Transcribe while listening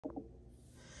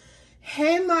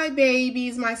Hey, my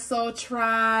babies, my soul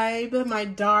tribe, my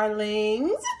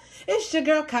darlings. It's your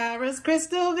girl, Kyra's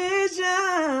Krystal Visions.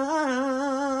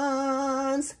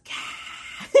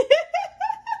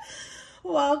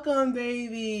 Welcome,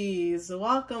 babies.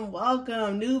 Welcome,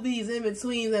 welcome. Newbies,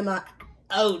 in-betweens, and my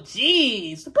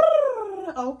OGs.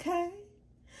 Okay.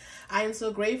 I am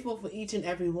so grateful for each and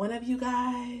every one of you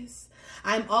guys.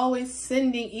 I'm always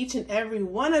sending each and every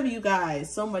one of you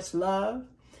guys so much love,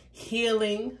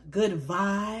 healing, good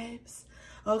vibes,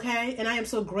 okay? And I am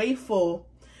so grateful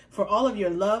for all of your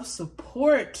love,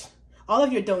 support, all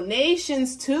of your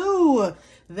donations too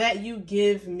that you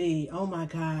give me. Oh my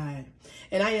God.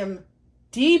 And I am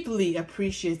deeply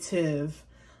appreciative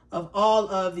of all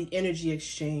of the energy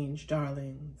exchange,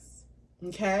 darlings,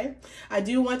 okay? I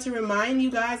do want to remind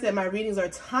you guys that my readings are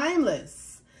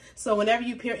timeless. So whenever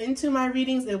you peer into my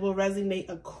readings, it will resonate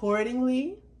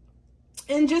accordingly.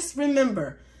 And just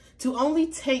remember to only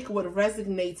take what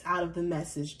resonates out of the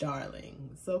message,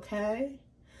 darlings, okay?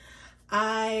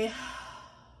 I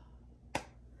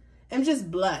am just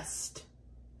blessed.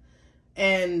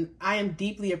 And I am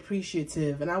deeply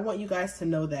appreciative. And I want you guys to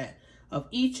know that of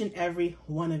each and every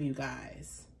one of you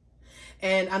guys.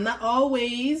 And I'm not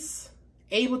always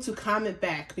able to comment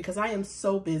back because I am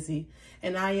so busy.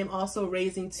 And I am also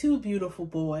raising 2 beautiful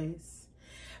boys.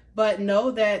 But know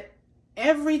that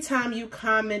every time you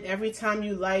comment, every time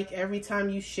you like, every time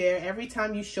you share, every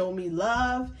time you show me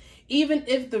love, even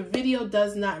if the video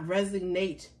does not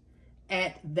resonate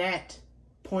at that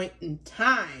point in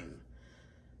time,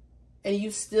 and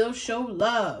you still show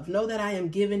love, know that I am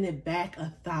giving it back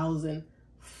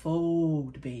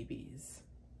 1,000-fold, babies.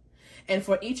 And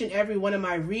for each and every one of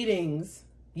my readings,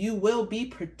 you will be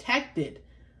protected,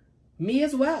 me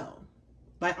as well,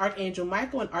 by Archangel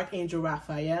Michael and Archangel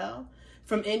Raphael,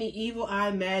 from any evil eye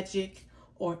magic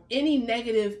or any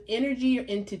negative energy or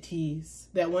entities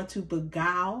that want to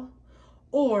beguile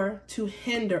or to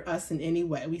hinder us in any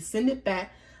way. We send it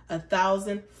back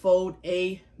 1,000-fold.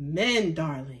 Amen,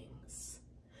 darlings.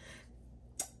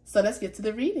 So let's get to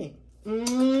the reading.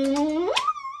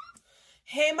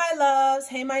 Hey, my loves.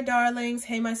 Hey, my darlings.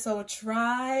 Hey, my soul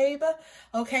tribe.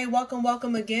 Okay, welcome,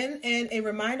 welcome again. And a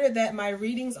reminder that my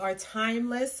readings are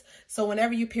timeless. So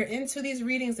whenever you peer into these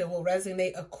readings, it will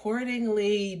resonate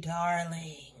accordingly,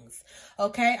 darlings.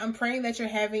 Okay, I'm praying that you're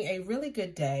having a really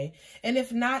good day. And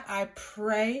if not, I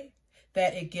pray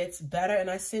that it gets better.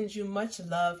 And I send you much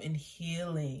love and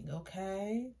healing,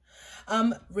 okay?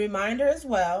 Reminder as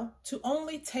well to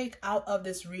only take out of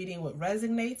this reading what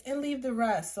resonates and leave the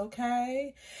rest,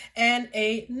 okay? And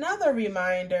another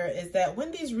reminder is that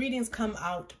when these readings come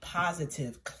out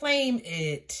positive, claim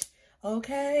it,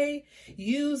 okay?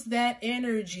 Use that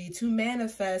energy to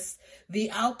manifest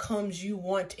the outcomes you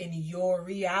want in your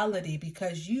reality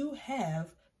because you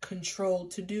have control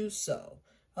to do so,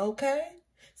 okay?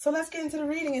 So let's get into the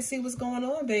reading and see what's going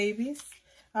on, babies.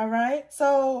 All right.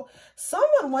 So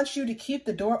someone wants you to keep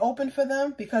the door open for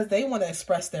them because they want to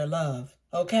express their love.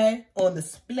 Okay. On the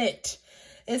split,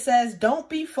 it says, don't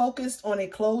be focused on a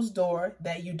closed door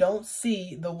that you don't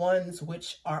see the ones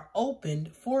which are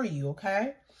opened for you.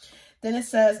 Okay. Then it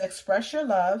says, express your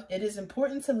love. It is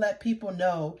important to let people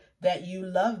know that you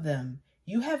love them.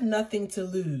 You have nothing to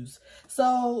lose.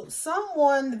 So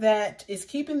someone that is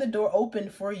keeping the door open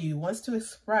for you wants to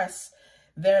express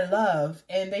their love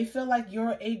and they feel like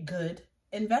you're a good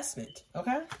investment.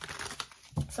 Okay,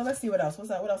 so let's see what else.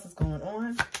 What else is going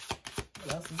on?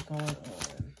 What else is going on?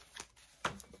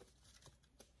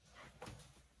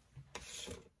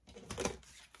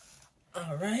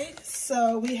 All right,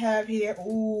 so we have here,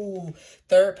 ooh,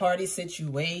 third-party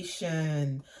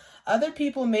situation. Other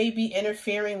people may be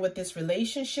interfering with this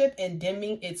relationship and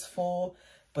dimming its full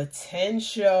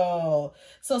potential.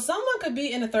 So someone could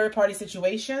be in a third-party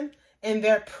situation and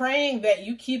they're praying that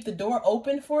you keep the door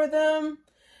open for them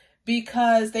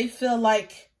because they feel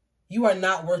like you are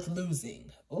not worth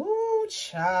losing. Ooh,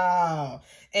 child.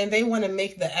 And they want to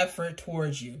make the effort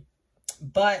towards you.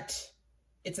 But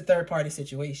it's a third-party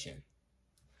situation.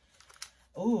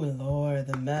 Ooh, Lord,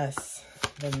 the mess.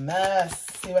 The mess.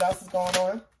 See what else is going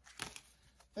on?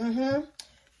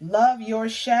 Love your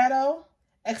shadow.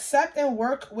 Accept and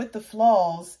work with the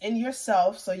flaws in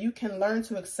yourself so you can learn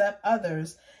to accept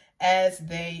others as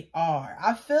they are.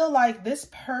 I feel like this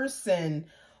person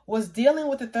was dealing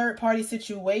with a third-party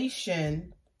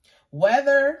situation,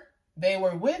 whether they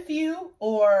were with you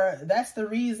or that's the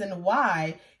reason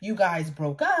why you guys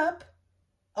broke up,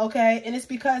 okay? And it's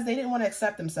because they didn't want to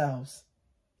accept themselves.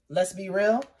 Let's be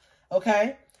real,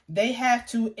 okay? They have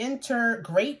to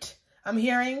integrate, I'm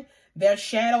hearing, their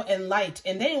shadow and light,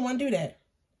 and they didn't want to do that.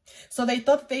 So they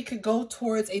thought that they could go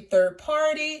towards a third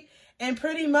party and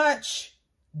pretty much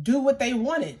do what they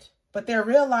wanted. But they're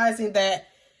realizing that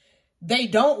they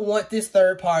don't want this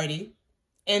third party.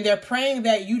 And they're praying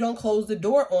that you don't close the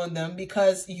door on them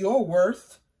because you're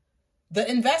worth the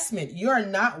investment. You're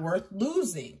not worth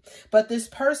losing. But this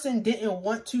person didn't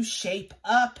want to shape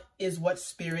up is what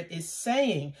Spirit is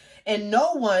saying. And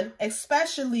no one,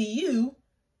 especially you,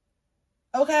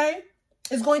 okay,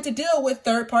 is going to deal with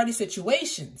third-party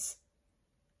situations.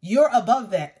 You're above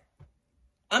that.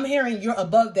 I'm hearing you're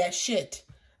above that shit,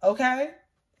 okay?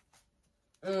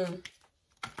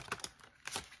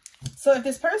 So if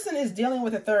this person is dealing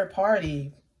with a third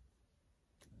party,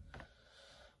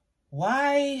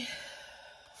 why?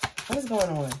 What is going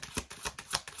on?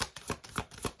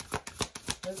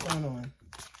 What's going on?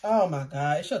 Oh my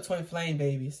God, it's your twin flame,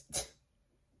 babies.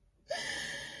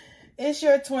 It's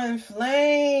your twin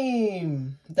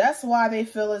flame. That's why they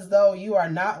feel as though you are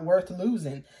not worth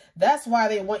losing. That's why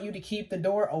they want you to keep the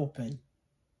door open.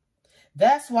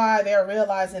 That's why they're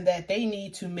realizing that they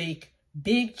need to make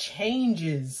big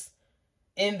changes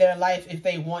in their life if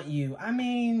they want you. I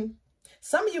mean,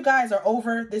 some of you guys are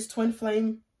over this twin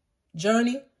flame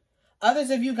journey. Others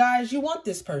of you guys, you want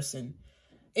this person.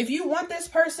 If you want this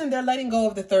person, they're letting go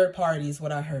of the third party is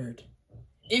what I heard.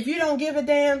 If you don't give a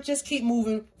damn, just keep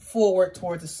moving forward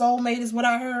towards a soulmate is what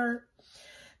I heard.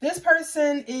 This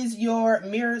person is your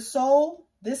mirrored soul.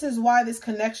 This is why this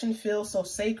connection feels so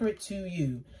sacred to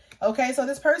you. Okay, so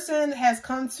this person has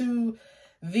come to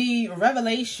the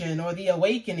revelation or the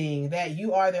awakening that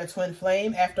you are their twin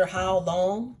flame after how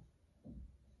long?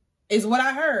 Is what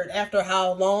I heard. After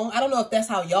how long? I don't know if that's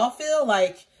how y'all feel.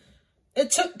 Like they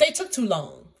took too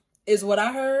long is what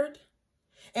I heard.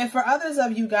 And for others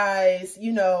of you guys,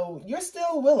 you know, you're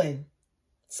still willing.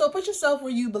 So put yourself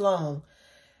where you belong.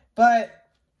 But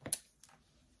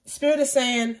Spirit is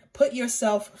saying, put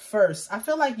yourself first. I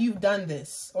feel like you've done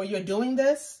this or you're doing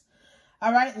this.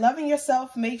 All right. Loving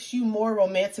yourself makes you more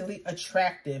romantically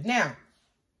attractive. Now,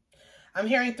 I'm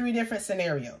hearing 3 different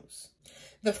scenarios.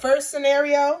 The first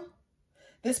scenario,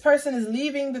 this person is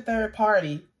leaving the third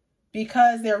party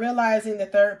because they're realizing the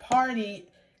third party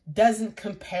doesn't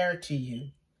compare to you.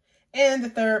 And the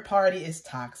third party is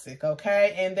toxic,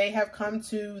 okay? And they have come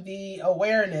to the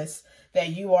awareness that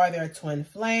you are their twin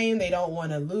flame. They don't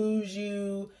want to lose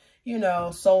you, you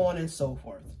know, so on and so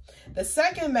forth. The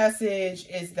second message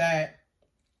is that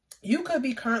you could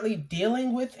be currently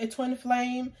dealing with a twin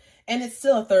flame and it's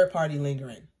still a third party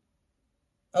lingering,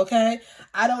 okay?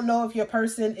 I don't know if your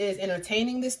person is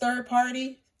entertaining this third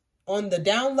party on the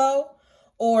down low,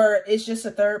 or it's just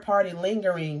a third party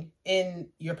lingering in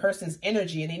your person's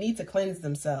energy and they need to cleanse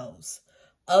themselves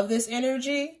of this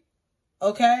energy,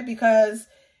 okay? Because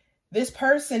this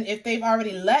person, if they've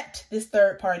already let this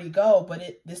third party go, but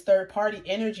this third party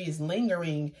energy is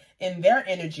lingering in their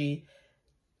energy,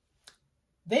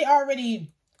 they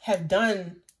already have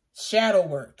done shadow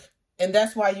work. And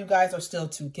that's why you guys are still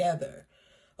together.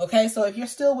 Okay, so if you're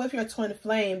still with your twin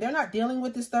flame, they're not dealing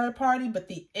with this third party, but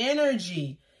the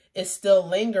energy is still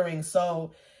lingering.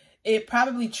 So it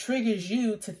probably triggers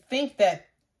you to think that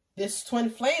this twin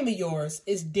flame of yours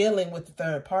is dealing with the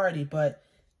third party, but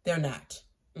they're not.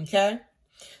 Okay.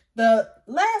 The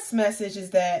last message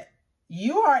is that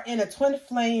you are in a twin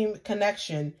flame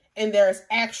connection and there is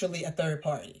actually a third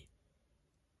party.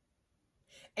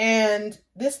 And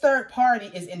this third party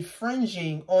is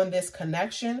infringing on this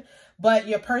connection, but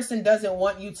your person doesn't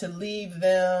want you to leave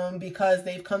them because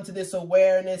they've come to this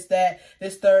awareness that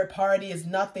this third party is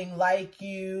nothing like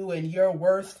you and you're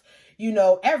worth, you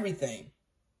know, everything.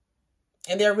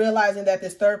 And they're realizing that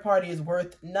this third party is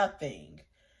worth nothing.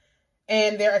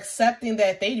 And they're accepting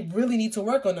that they really need to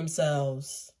work on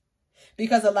themselves.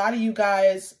 Because a lot of you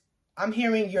guys, I'm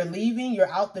hearing you're leaving,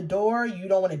 you're out the door, you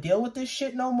don't want to deal with this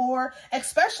shit no more.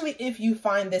 Especially if you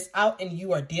find this out and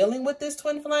you are dealing with this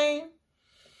twin flame.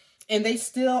 And they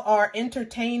still are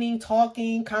entertaining,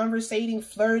 talking, conversating,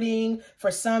 flirting,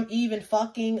 for some even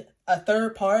fucking a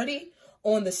third party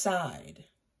on the side.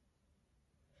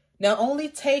 Now only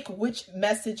take which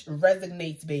message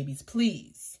resonates, babies,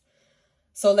 please.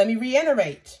 So let me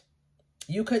reiterate.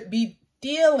 You could be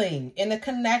dealing in a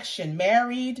connection,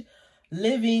 married,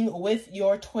 living with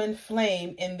your twin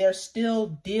flame, and they're still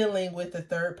dealing with a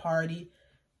third party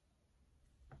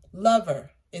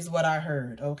lover is what I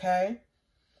heard, okay?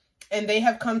 And they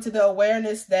have come to the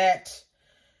awareness that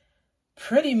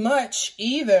pretty much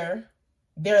either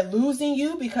they're losing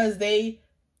you because they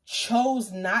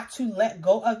chose not to let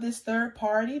go of this third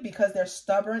party because they're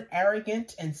stubborn,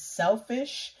 arrogant, and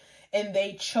selfish, and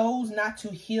they chose not to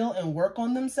heal and work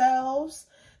on themselves.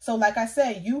 So like I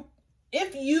said, you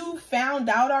if you found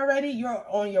out already, you're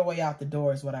on your way out the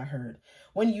door is what I heard.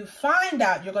 When you find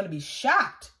out, you're going to be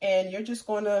shocked and you're just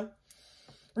going to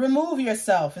remove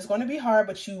yourself. It's going to be hard,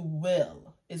 but you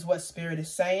will, is what Spirit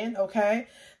is saying, okay?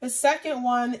 The second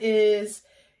one is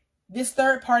this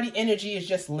third party energy is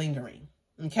just lingering,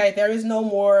 okay? There is no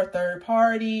more third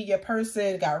party. Your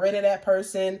person got rid of that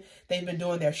person. They've been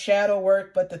doing their shadow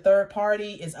work, but the third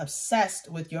party is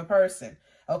obsessed with your person,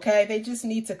 okay? They just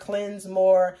need to cleanse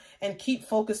more and keep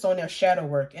focused on their shadow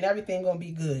work and everything going to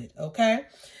be good, okay?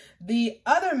 The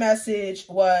other message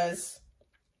was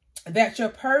that your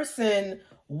person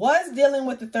was dealing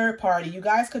with the third party. You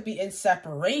guys could be in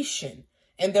separation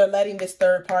and they're letting this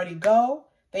third party go.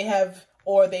 They have,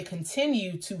 or they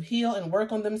continue to heal and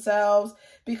work on themselves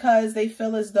because they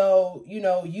feel as though, you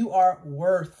know, you are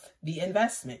worth the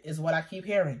investment is what I keep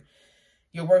hearing.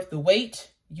 You're worth the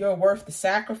wait. You're worth the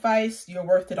sacrifice. You're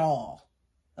worth it all.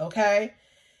 Okay.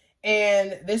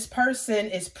 And this person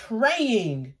is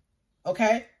praying.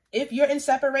 Okay. If you're in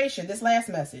separation, this last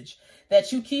message,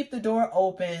 that you keep the door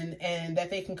open and that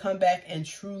they can come back and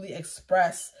truly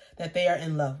express that they are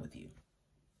in love with you.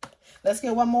 Let's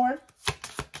get one more.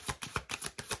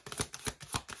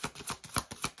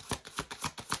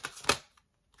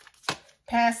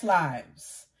 Past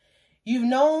lives. You've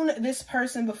known this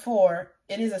person before.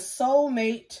 It is a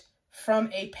soulmate from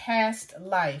a past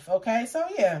life. Okay, so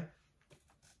yeah.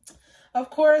 Of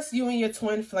course, you and your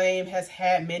twin flame has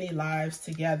had many lives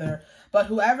together, but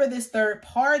whoever this third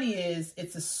party is,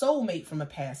 it's a soulmate from a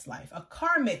past life, a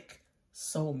karmic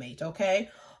soulmate, okay?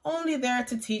 Only there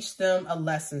to teach them a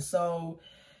lesson. So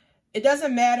it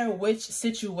doesn't matter which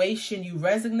situation you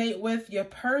resonate with, your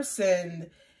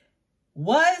person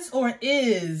was or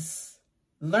is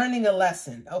learning a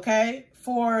lesson, okay?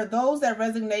 For those that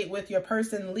resonate with your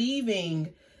person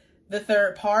leaving the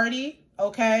third party,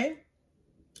 okay?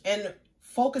 And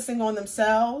focusing on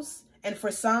themselves. And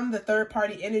for some, the third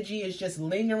party energy is just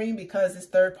lingering because this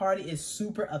third party is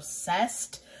super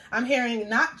obsessed. I'm hearing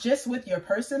not just with your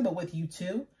person, but with you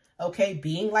too. Okay,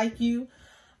 being like you.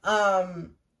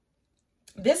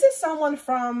 This is someone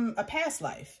from a past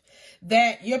life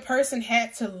that your person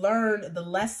had to learn the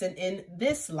lesson in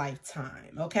this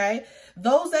lifetime. Okay,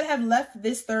 those that have left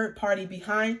this third party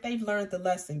behind, they've learned the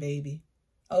lesson, baby.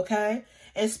 Okay.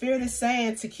 And Spirit is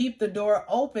saying to keep the door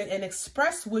open and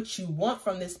express what you want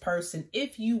from this person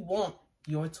if you want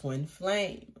your twin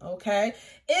flame. Okay.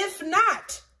 If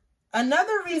not,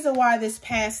 another reason why this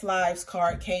past lives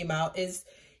card came out is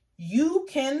you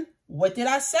can, what did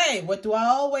I say? What do I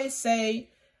always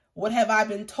say? What have I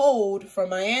been told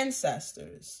from my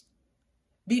ancestors?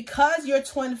 Because your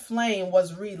twin flame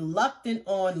was reluctant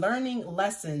on learning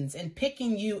lessons and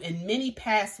picking you in many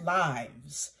past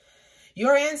lives,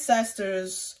 your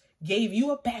ancestors gave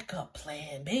you a backup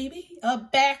plan, baby. A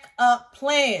backup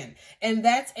plan. And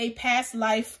that's a past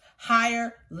life,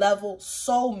 higher level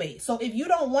soulmate. So if you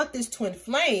don't want this twin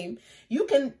flame, you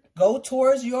can go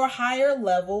towards your higher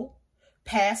level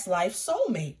past life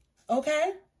soulmate.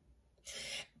 Okay?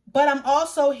 But I'm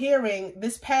also hearing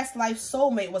this past life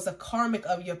soulmate was a karmic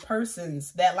of your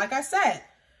person's that, like I said,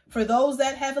 for those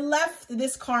that have left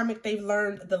this karmic, they've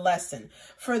learned the lesson.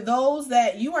 For those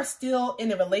that you are still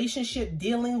in a relationship,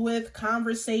 dealing with,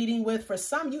 conversating with, for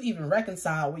some, you even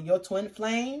reconcile with your twin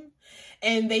flame,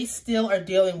 and they still are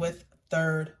dealing with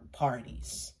third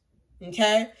parties,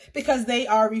 okay? Because they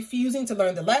are refusing to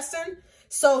learn the lesson.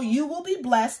 So you will be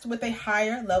blessed with a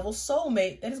higher level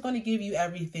soulmate that is going to give you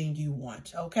everything you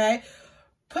want, okay?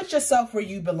 Put yourself where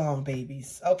you belong,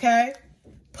 babies, okay?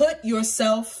 Put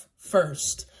yourself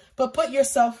first. But put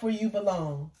yourself where you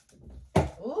belong.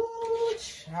 Ooh,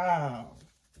 child.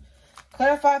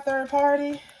 Clarify third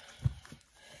party.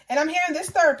 And I'm hearing this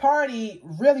third party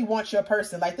really wants your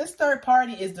person. Like this third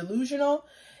party is delusional.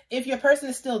 If your person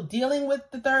is still dealing with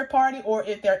the third party or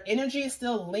if their energy is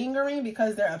still lingering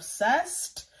because they're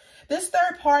obsessed, this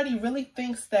third party really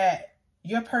thinks that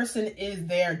your person is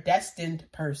their destined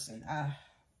person.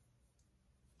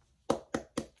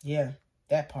 Yeah,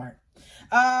 that part.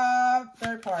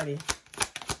 Third party.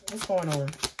 What's going on?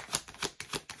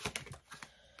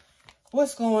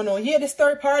 What's going on? Yeah, this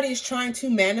third party is trying to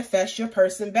manifest your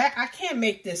person back. I can't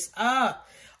make this up.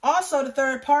 Also, the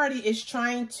third party is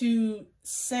trying to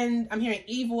send, I'm hearing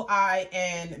evil eye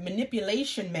and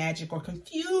manipulation magic or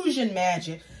confusion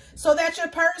magic so that your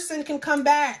person can come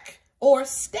back or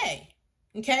stay.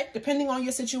 Okay? Depending on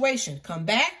your situation. Come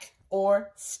back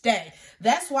or stay.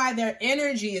 That's why their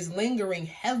energy is lingering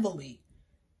heavily.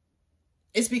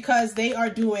 It's because they are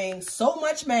doing so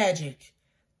much magic,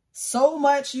 so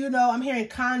much, you know, I'm hearing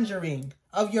conjuring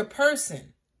of your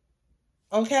person,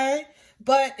 okay?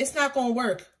 but it's not going to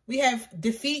work. We have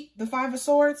defeat, the Five of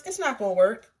Swords. It's not going to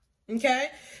work. Okay?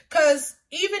 Because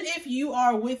even if you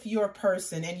are with your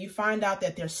person and you find out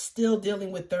that they're still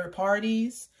dealing with third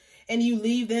parties and you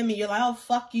leave them and you're like, oh,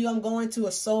 fuck you, I'm going to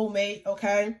a soulmate.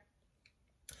 Okay?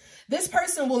 This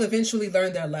person will eventually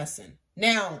learn their lesson.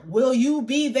 Now, will you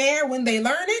be there when they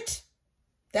learn it?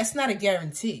 That's not a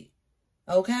guarantee.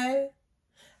 Okay?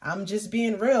 I'm just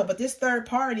being real. But this third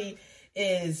party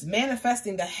is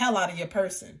manifesting the hell out of your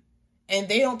person. And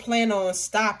they don't plan on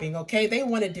stopping, okay? They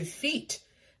want to defeat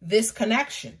this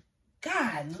connection.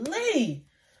 Golly.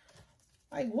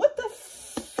 Like, what the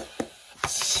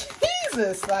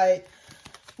Jesus. Like,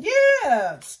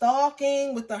 yeah.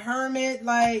 Stalking with the Hermit.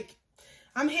 Like,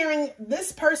 I'm hearing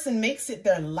this person makes it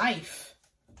their life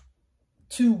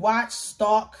to watch,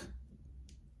 stalk,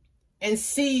 and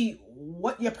see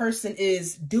what your person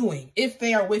is doing. If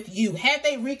they are with you. Have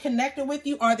they reconnected with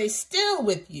you? Are they still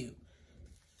with you?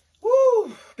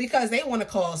 Woo! Because they want to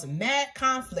cause mad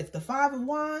conflict. The Five of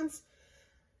Wands,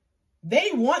 they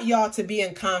want y'all to be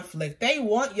in conflict. They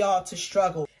want y'all to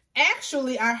struggle.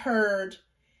 Actually, I heard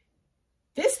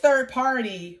this third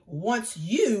party wants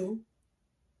you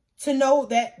to know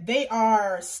that they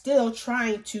are still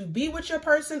trying to be with your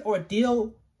person or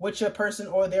deal with your person,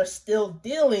 or they're still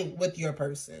dealing with your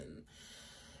person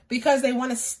because they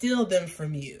want to steal them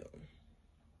from you.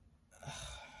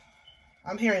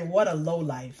 I'm hearing what a low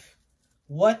life.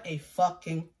 What a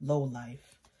fucking low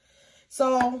life.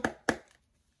 So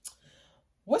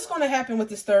what's going to happen with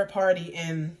this third party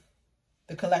and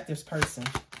the collective's person?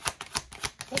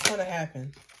 What's going to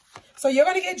happen? So you're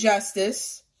going to get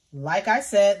justice. Like I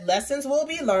said, lessons will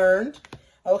be learned.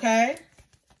 Okay?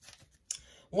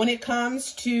 When it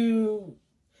comes to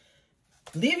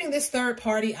leaving this third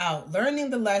party out,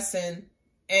 learning the lesson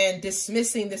and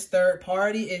dismissing this third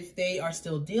party if they are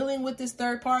still dealing with this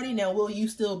third party. Now, will you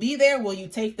still be there? Will you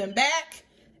take them back?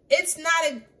 It's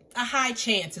not a high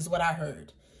chance is what I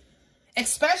heard.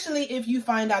 Especially if you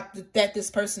find out that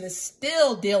this person is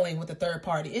still dealing with a third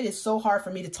party. It is so hard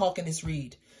for me to talk in this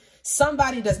read.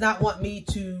 Somebody does not want me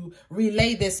to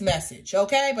relay this message,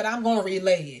 okay? But I'm going to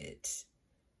relay it.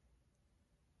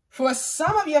 For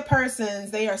some of your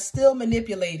persons, they are still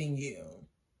manipulating you.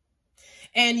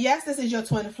 And yes, this is your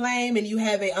twin flame and you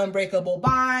have an unbreakable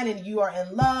bond and you are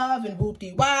in love and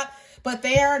whoop-de-wop, but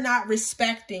they are not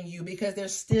respecting you because they're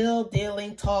still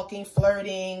dealing, talking,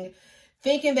 flirting,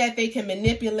 thinking that they can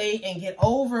manipulate and get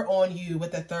over on you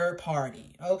with a third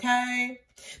party, okay?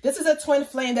 This is a twin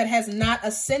flame that has not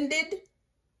ascended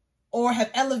or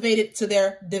have elevated to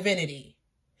their divinity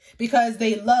because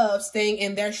they love staying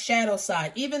in their shadow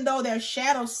side, even though their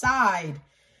shadow side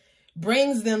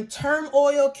brings them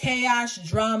turmoil, chaos,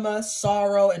 drama,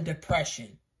 sorrow, and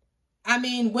depression. I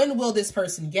mean, when will this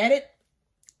person get it?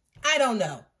 I don't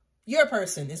know. Your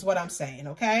person is what I'm saying,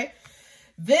 okay?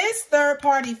 This third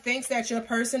party thinks that your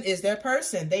person is their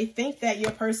person. They think that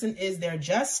your person is their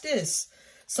justice.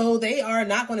 So they are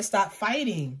not going to stop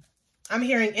fighting. I'm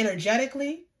hearing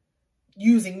energetically,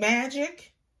 using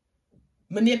magic,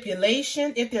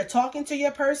 manipulation. If they're talking to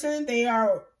your person, they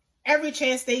are every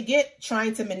chance they get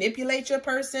trying to manipulate your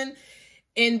person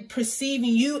and perceiving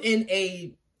you in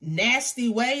a nasty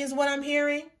way is what I'm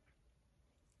hearing.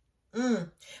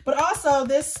 But also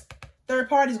this third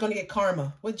party is going to get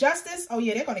karma. With justice, oh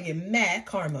yeah, they're going to get mad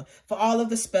karma for all of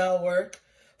the spell work,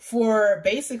 for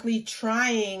basically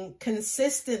trying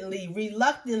consistently,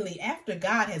 reluctantly, after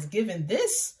God has given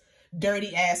this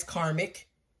dirty ass karmic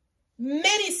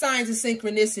many signs of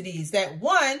synchronicities that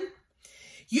one,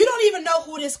 you don't even know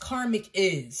who this karmic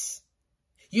is.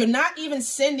 You're not even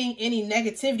sending any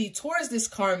negativity towards this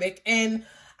karmic. And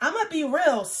I'm going to be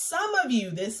real. Some of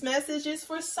you, this message is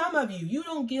for some of you. You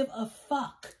don't give a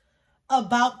fuck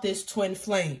about this twin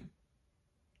flame.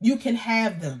 You can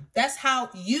have them. That's how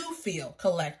you feel,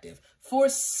 collective, for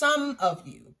some of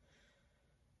you.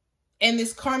 And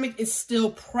this karmic is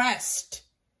still pressed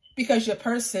because your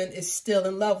person is still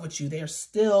in love with you. They're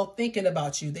still thinking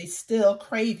about you. They still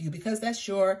crave you because that's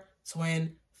your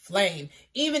twin flame.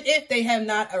 Even if they have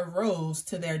not arose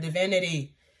to their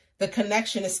divinity, the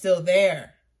connection is still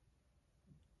there.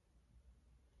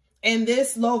 And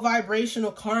this low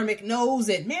vibrational karmic knows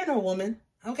it. Man or woman,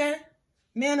 okay?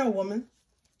 Man or woman.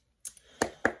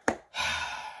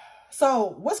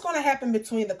 So what's going to happen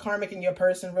between the karmic and your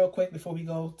person real quick before we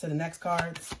go to the next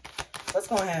cards? What's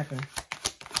going to happen?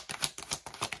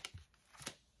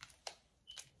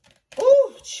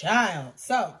 Ooh, child.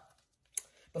 So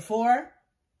before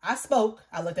I spoke,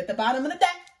 I looked at the bottom of the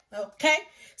deck. Okay.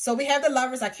 So we have the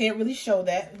Lovers. I can't really show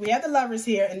that. We have the Lovers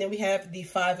here. And then we have the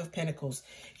Five of Pentacles.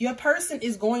 Your person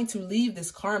is going to leave this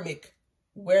karmic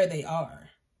where they are.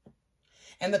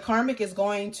 And the karmic is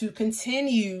going to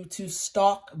continue to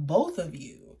stalk both of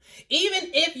you. Even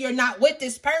if you're not with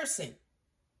this person,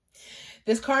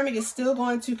 this karmic is still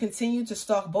going to continue to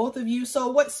stalk both of you. So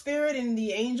what spirit and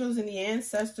the angels and the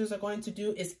ancestors are going to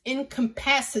do is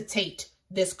incapacitate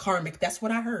this karmic. That's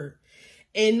what I heard.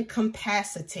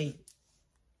 Incapacitate.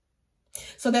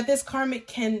 So that this karmic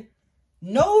can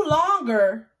no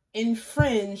longer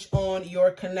infringe on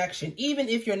your connection, even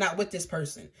if you're not with this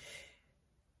person.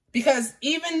 Because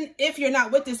even if you're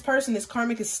not with this person, this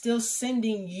karmic is still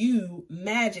sending you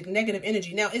magic, negative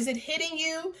energy. Now, is it hitting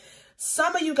you?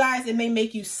 Some of you guys, it may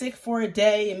make you sick for a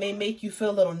day. It may make you feel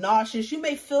a little nauseous. You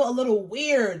may feel a little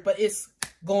weird, but it's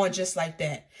going just like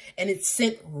that. And it's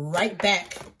sent right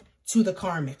back to the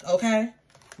karmic, okay?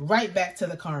 Right back to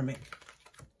the karmic.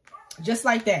 Just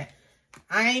like that.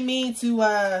 I ain't mean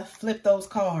to flip those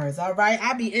cards, all right?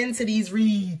 I be into these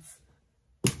reads.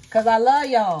 Because I love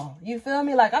y'all. You feel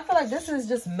me? Like, I feel like this is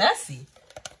just messy.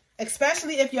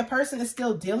 Especially if your person is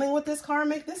still dealing with this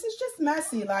karmic. This is just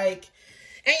messy. Like,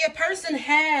 and your person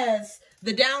has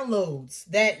the downloads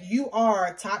that you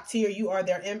are top tier. You are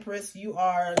their empress. You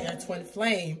are their twin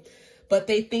flame. But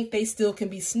they think they still can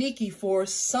be sneaky for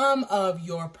some of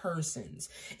your persons.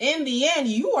 In the end,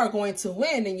 you are going to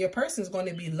win and your person's going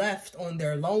to be left on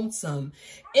their lonesome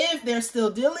if they're still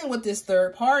dealing with this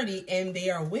third party and they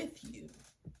are with you.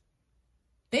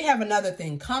 They have another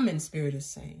thing coming, Spirit is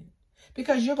saying,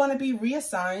 because you're going to be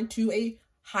reassigned to a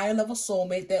higher level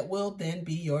soulmate that will then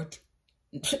be your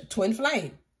twin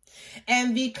flame.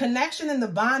 And the connection and the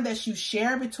bond that you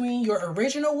share between your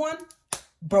original one,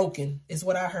 broken is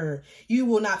what I heard. You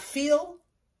will not feel,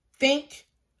 think,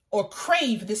 or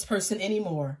crave this person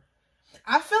anymore.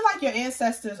 I feel like your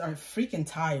ancestors are freaking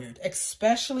tired,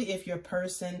 especially if your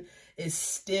person is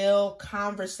still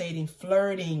conversating,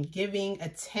 flirting, giving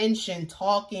attention,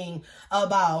 talking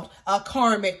about a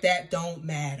karmic that don't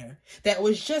matter. That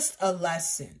was just a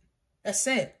lesson. That's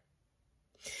it.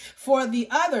 For the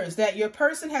others that your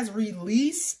person has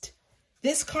released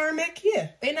this karmic, yeah,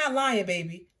 they not lying,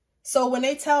 baby. So when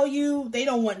they tell you they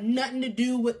don't want nothing to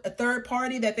do with a third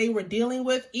party that they were dealing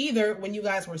with, either when you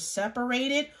guys were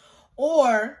separated,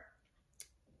 or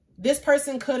this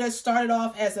person could have started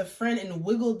off as a friend and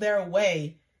wiggled their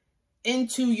way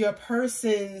into your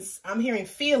person's, I'm hearing,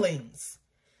 feelings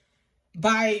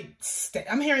by,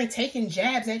 I'm hearing, taking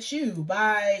jabs at you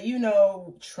by, you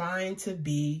know, trying to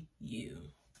be you,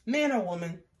 man or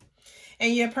woman.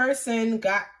 And your person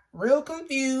got real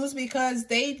confused because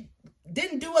they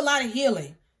didn't do a lot of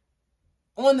healing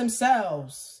on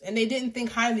themselves and they didn't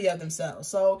think highly of themselves.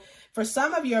 So for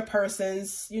some of your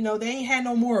persons, you know, they ain't had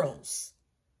no morals.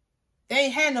 They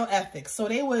ain't had no ethics. So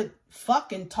they would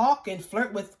fuck and talk and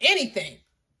flirt with anything.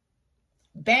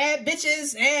 Bad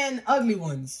bitches and ugly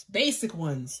ones. Basic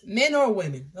ones. Men or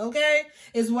women. Okay?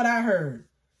 Is what I heard.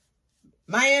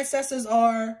 My ancestors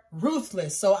are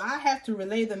ruthless. So I have to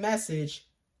relay the message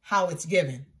how it's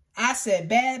given. I said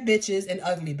bad bitches and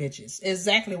ugly bitches.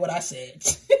 Exactly what I said.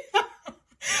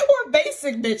 Or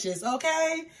basic bitches.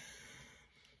 Okay?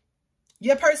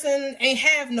 Your person ain't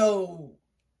have no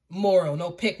moral,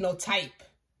 no pick, no type.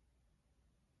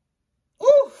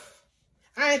 Oof.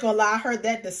 I ain't gonna lie, I heard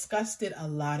that disgusted a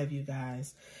lot of you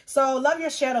guys. So love your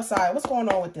shadow side. What's going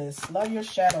on with this? Love your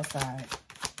shadow side.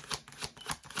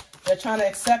 They're trying to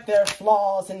accept their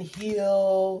flaws and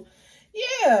heal.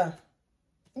 Yeah.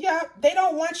 Yeah, they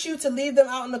don't want you to leave them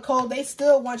out in the cold. They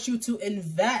still want you to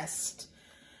invest.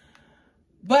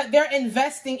 But they're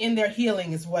investing in their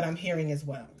healing is what I'm hearing as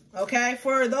well. Okay,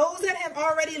 for those that have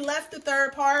already left the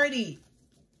third party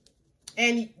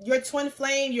and your twin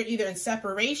flame, you're either in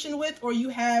separation with or you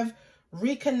have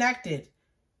reconnected.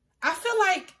 I feel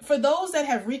like for those that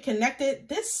have reconnected,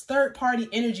 this third party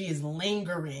energy is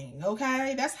lingering.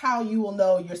 Okay, that's how you will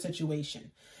know your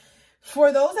situation.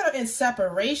 For those that are in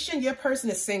separation, your person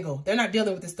is single. They're not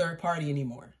dealing with this third party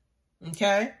anymore.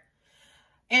 Okay,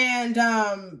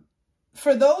 and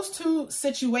for those two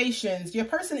situations, your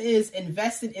person is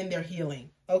invested in their healing,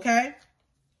 okay?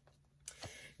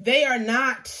 They are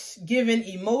not giving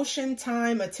emotion,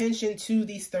 time, attention to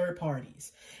these third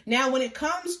parties. Now, when it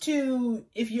comes to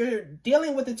if you're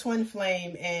dealing with a twin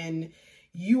flame and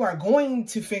you are going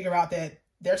to figure out that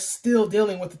they're still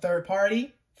dealing with the third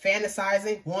party,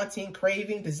 fantasizing, wanting,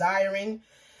 craving, desiring,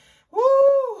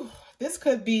 woo, this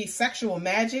could be sexual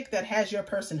magic that has your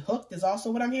person hooked is also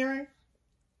what I'm hearing.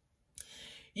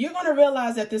 You're going to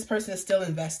realize that this person is still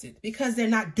invested because they're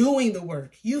not doing the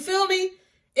work. You feel me?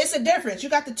 It's a difference. You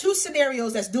got the two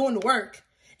scenarios that's doing the work.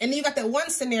 And then you got that one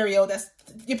scenario that's,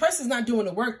 your person's not doing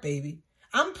the work, baby.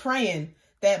 I'm praying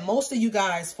that most of you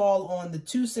guys fall on the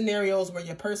two scenarios where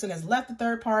your person has left the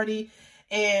third party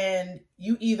and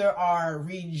you either are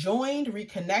rejoined,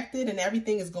 reconnected, and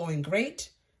everything is going great.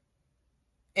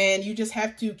 And you just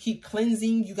have to keep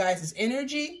cleansing you guys'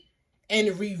 energy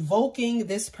and revoking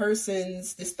this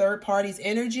third party's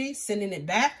energy, sending it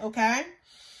back, okay?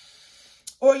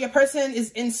 Or your person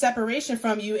is in separation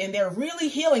from you and they're really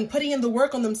healing, putting in the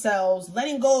work on themselves,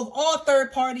 letting go of all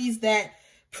third parties that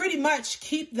pretty much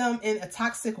keep them in a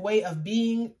toxic way of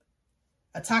being,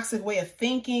 a toxic way of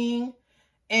thinking,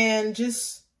 and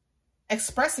just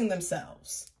expressing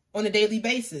themselves on a daily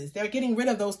basis. They're getting rid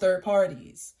of those third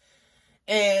parties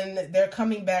and they're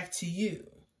coming back to you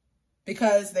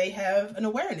because they have an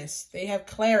awareness. They have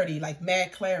clarity, like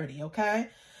mad clarity, okay?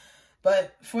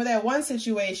 But for that one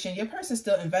situation, your person's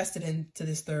still invested into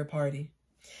this third party.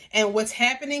 And what's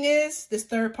happening is this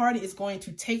third party is going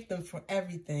to take them for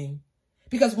everything.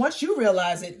 Because once you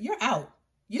realize it, you're out.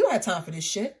 You don't have time for this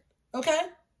shit, okay?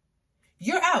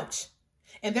 You're out.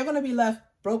 And they're going to be left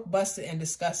broke, busted, and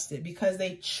disgusted because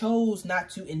they chose not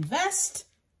to invest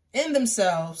in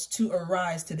themselves to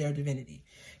arise to their divinity.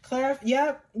 Claire,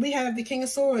 yeah, we have the King of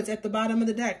Swords at the bottom of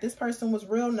the deck. This person was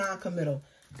real non-committal,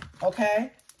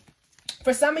 okay?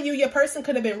 For some of you, your person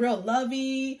could have been real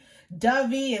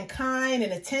lovey-dovey and kind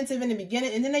and attentive in the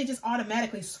beginning, and then they just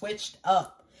automatically switched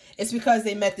up. It's because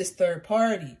they met this third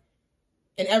party.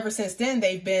 And ever since then,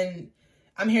 they've been,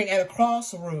 I'm hearing, at a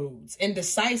crossroads,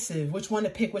 indecisive, which one to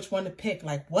pick,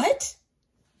 Like, what?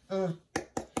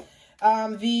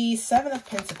 The Seven of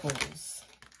Pentacles.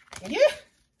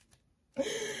 Yeah.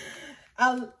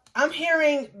 I'm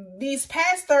hearing these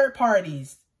past third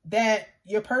parties that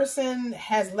your person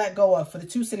has let go of for the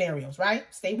two scenarios, right?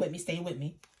 Stay with me, stay with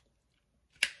me.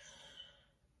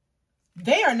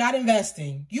 They are not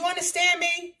investing. You understand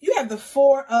me? You have the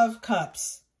Four of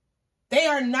Cups. They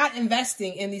are not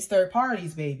investing in these third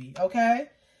parties, baby, okay?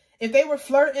 If they were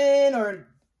flirting or,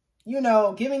 you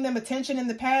know, giving them attention in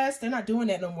the past, they're not doing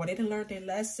that no more. They didn't learn their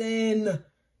lesson.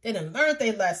 They didn't learn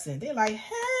their lesson. They're like,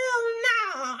 hell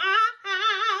no.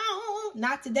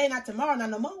 Not today, not tomorrow, not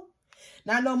no more.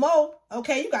 Not no more.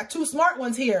 Okay, you got two smart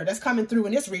ones here that's coming through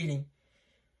in this reading.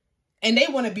 And they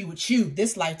want to be with you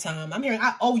this lifetime. I'm hearing,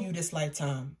 I owe you this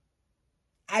lifetime.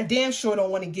 I damn sure don't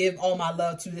want to give all my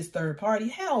love to this third party.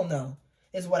 Hell no,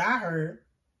 is what I heard.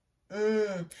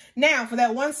 Now, for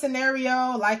that one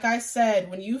scenario, like I said,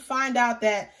 when you find out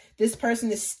that this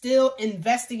person is still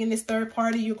investing in this third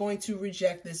party, you're going to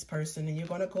reject this person and you're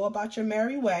going to go about your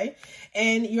merry way.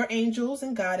 And your angels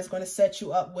and God is going to set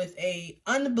you up with a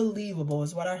unbelievable,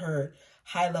 is what I heard,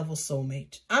 high-level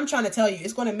soulmate. I'm trying to tell you,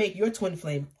 it's going to make your twin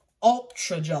flame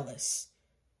ultra jealous.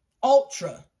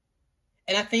 Ultra.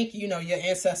 And I think, you know, your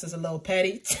ancestors are a little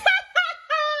petty.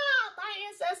 My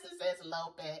ancestors is a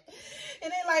little bit.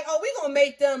 And they're like, oh, we're going to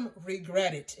make them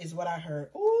regret it, is what I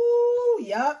heard. Ooh,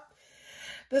 yup.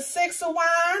 The Six of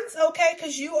Wands, okay,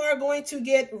 because you are going to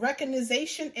get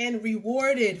recognition and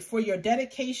rewarded for your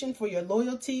dedication, for your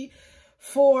loyalty,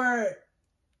 for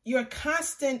your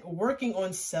constant working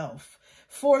on self,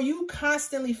 for you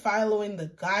constantly following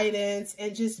the guidance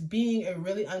and just being a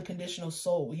really unconditional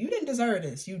soul. You didn't deserve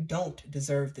this. You don't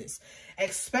deserve this,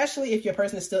 especially if your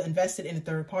person is still invested in a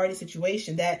third party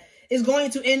situation that is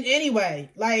going to end anyway.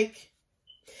 Like,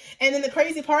 and then the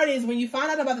crazy part is when you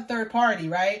find out about the third party,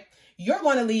 right? You're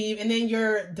going to leave, and then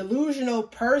your delusional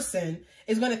person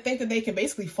is going to think that they can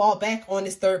basically fall back on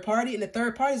this third party, and the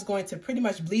third party is going to pretty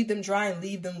much bleed them dry and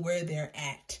leave them where they're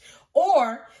at.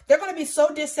 Or they're going to be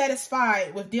so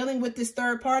dissatisfied with dealing with this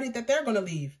third party that they're going to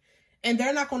leave, and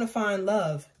they're not going to find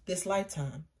love this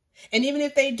lifetime. And even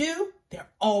if they do, they're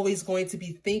always going to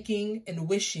be thinking and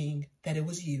wishing that it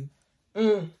was you.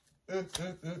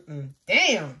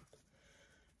 Damn.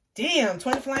 Damn,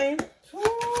 twin flame.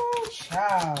 Ooh,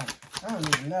 child. I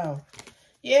don't even know.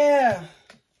 Yeah.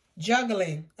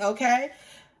 Juggling, okay?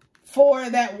 For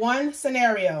that one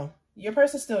scenario, your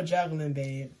person's still juggling,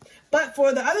 babe. But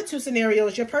for the other two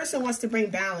scenarios, your person wants to bring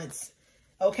balance,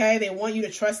 okay? They want you to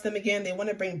trust them again. They want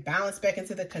to bring balance back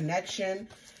into the connection.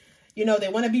 You know, they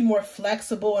want to be more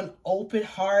flexible and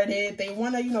open-hearted. They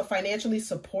want to, you know, financially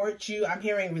support you. I'm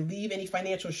hearing relieve any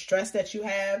financial stress that you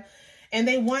have. And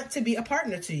they want to be a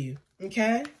partner to you,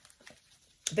 okay?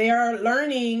 They are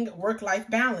learning work-life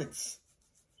balance.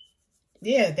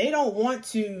 Yeah, they don't want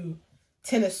to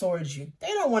Ten of Swords you. They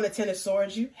don't want to Ten of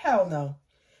Swords you. Hell no.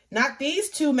 Not these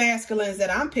two masculines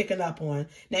that I'm picking up on.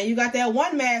 Now, you got that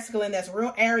one masculine that's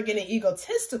real arrogant and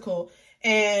egotistical,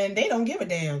 and they don't give a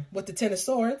damn with the Ten of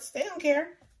Swords. They don't care.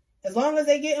 As long as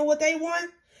they getting what they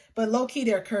want. But low-key,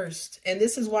 they're cursed. And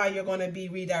this is why you're going to be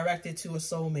redirected to a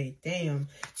soulmate. Damn.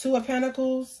 Two of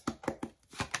Pentacles.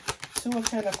 Two of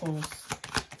Pentacles.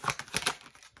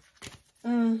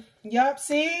 Yup.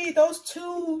 See? Those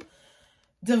two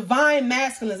divine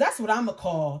masculines. That's what I'm going to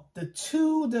call the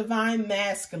two divine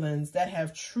masculines that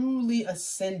have truly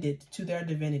ascended to their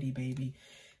divinity, baby.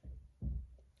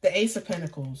 The Ace of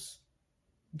Pentacles.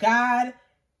 God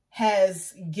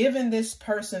has given this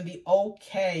person the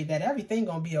okay that everything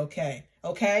gonna be okay.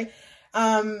 Okay.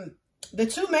 The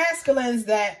two masculines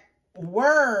that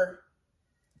were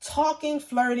talking,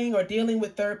 flirting, or dealing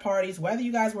with third parties, whether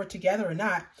you guys were together or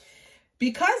not,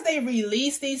 because they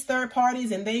released these third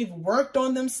parties and they've worked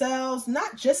on themselves,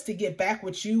 not just to get back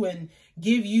with you and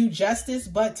give you justice,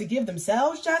 but to give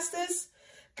themselves justice,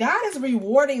 God is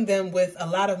rewarding them with a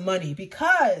lot of money,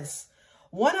 because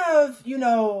one of, you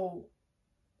know,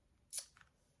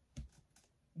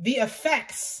 the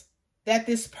effects that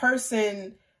this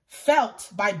person felt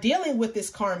by dealing with this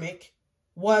karmic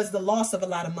was the loss of a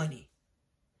lot of money.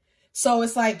 So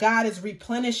it's like God is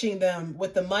replenishing them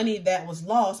with the money that was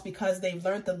lost because they've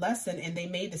learned the lesson and they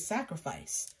made the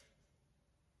sacrifice.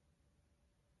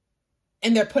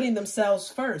 And they're putting themselves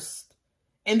first.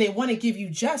 And they want to give you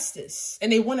justice.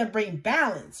 And they want to bring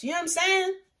balance. You know what I'm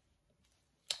saying?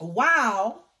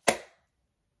 Wow.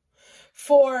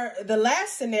 For the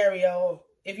last scenario,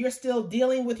 if you're still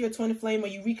dealing with your twin flame or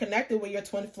you reconnected with your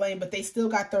twin flame, but they still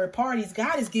got third parties,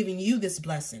 God is giving you this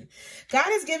blessing. God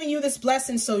is giving you this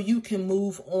blessing so you can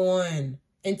move on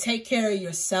and take care of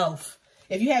yourself.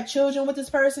 If you have children with this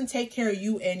person, take care of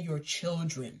you and your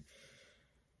children.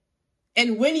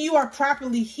 And when you are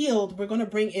properly healed, we're going to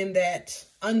bring in that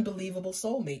unbelievable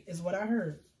soulmate, is what I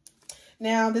heard.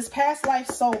 Now, this past life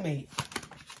soulmate.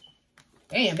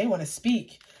 Damn, they want to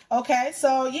speak. Okay,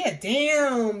 so yeah,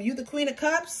 damn, you the Queen of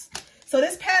Cups. So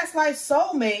this past life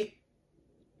soulmate,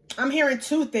 I'm hearing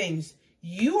two things.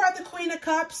 You are the Queen of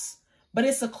Cups, but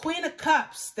it's a Queen of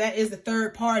Cups that is the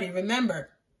third party. Remember,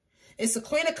 it's a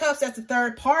Queen of Cups that's the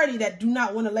third party that do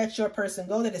not want to let your person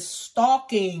go, that is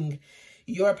stalking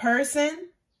your person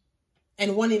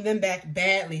and wanting them back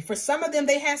badly. For some of them,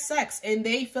 they had sex and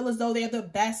they feel as though they're the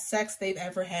best sex they've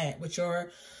ever had with your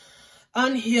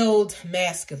unhealed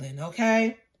masculine,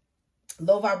 okay?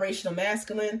 Low vibrational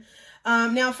masculine.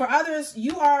 Now, for others,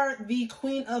 you are the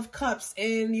Queen of Cups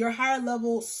and your higher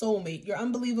level soulmate, your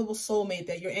unbelievable soulmate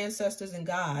that your ancestors and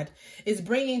God is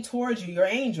bringing towards you, your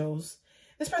angels.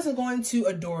 This person is going to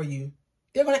adore you.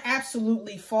 They're going to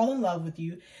absolutely fall in love with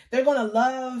you. They're going to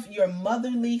love your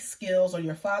motherly skills or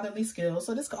your fatherly skills.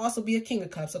 So this could also be a King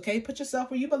of Cups, okay? Put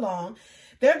yourself where you belong.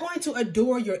 They're going to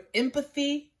adore your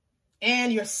empathy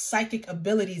and your psychic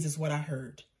abilities is what I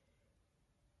heard.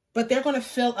 But they're going to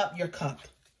fill up your cup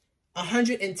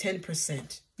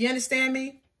 110%. You understand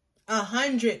me?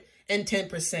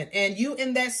 110%. And you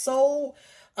in that soul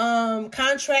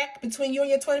contract between you and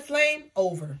your twin flame,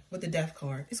 over with the Death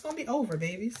card. It's going to be over,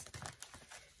 babies.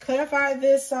 Clarify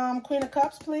this Queen of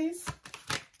Cups, please.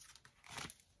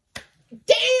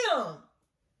 Damn!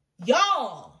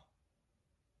 Y'all!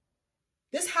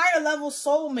 This higher level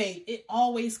soulmate, it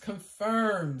always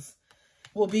confirms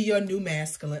will be your new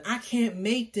masculine. I can't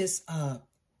make this up.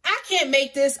 I can't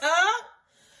make this up.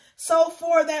 So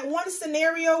for that one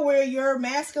scenario where your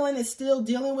masculine is still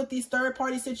dealing with these third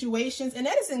party situations, and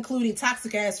that is including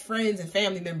toxic ass friends and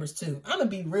family members too. I'm going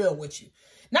to be real with you.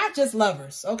 Not just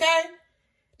lovers, okay?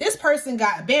 This person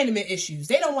got abandonment issues.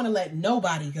 They don't want to let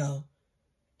nobody go.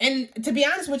 And to be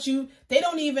honest with you, they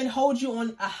don't even hold you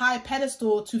on a high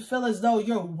pedestal to feel as though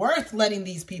you're worth letting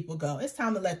these people go. It's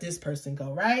time to let this person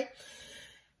go, right?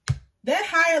 That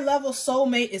higher level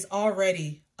soulmate is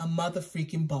already a mother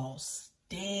freaking boss.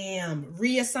 Damn.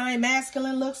 Reassigned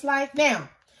masculine looks like. Now,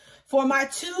 for my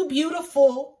two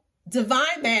beautiful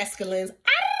divine masculines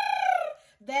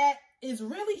that is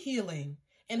really healing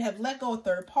and have let go of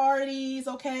third parties,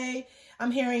 okay?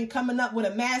 I'm hearing coming up with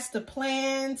a master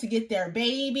plan to get their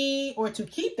baby or to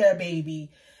keep their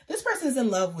baby. This person's in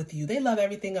love with you. They love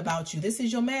everything about you. This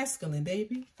is your masculine,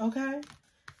 baby, okay?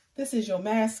 This is your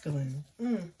masculine.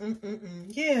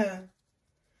 Yeah.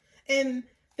 And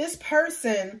this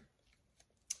person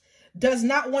does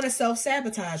not want to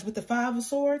self-sabotage with the Five of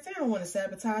Swords. They don't want to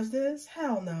sabotage this.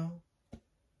 Hell no.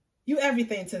 You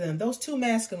everything to them. Those two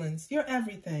masculines, you're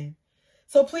everything.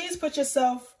 So please put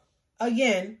yourself,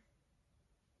 again,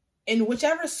 in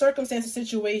whichever circumstance or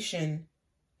situation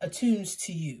attunes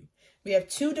to you. We have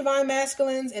two divine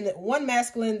masculines and one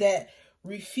masculine that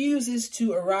refuses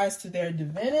to arise to their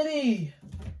divinity.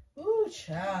 Ooh,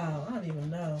 child, I don't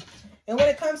even know. And when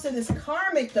it comes to this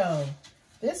karmic, though,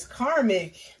 this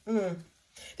karmic,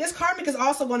 This karmic is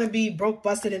also going to be broke,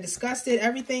 busted, and disgusted.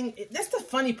 Everything, that's the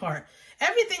funny part.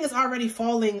 Everything is already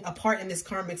falling apart in this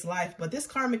karmic's life, but this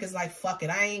karmic is like, fuck it.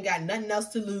 I ain't got nothing else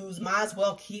to lose. Might as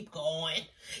well keep going.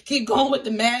 Keep going with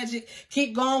the magic.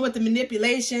 Keep going with the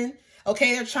manipulation.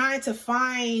 Okay, they're trying to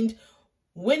find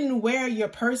when and where your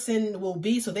person will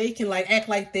be so they can like act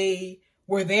like they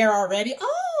were there already.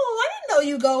 Oh, I didn't know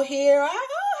you go here. Oh,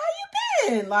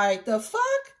 how you been? Like, the fuck?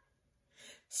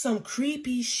 Some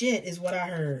creepy shit is what I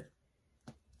heard.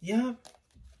 Yup.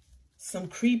 Some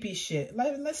creepy shit.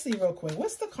 Let's see real quick.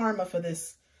 What's the karma for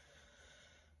this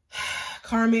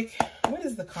karmic? What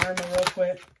is the karma real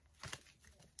quick?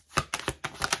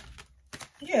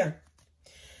 Yeah.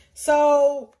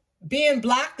 So, being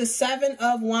blocked, the 7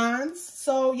 of Wands.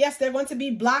 So, yes, they're going to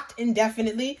be blocked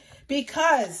indefinitely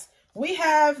because we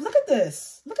have, look at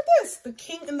this. Look at this. The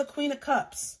King and the Queen of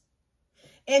Cups.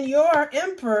 And your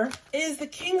Emperor is the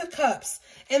King of Cups.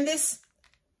 And this,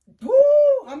 woo,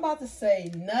 I'm about to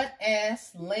say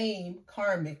nut-ass, lame,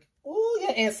 karmic. Ooh,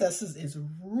 your ancestors is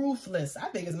ruthless. I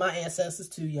think it's my ancestors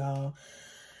too, y'all.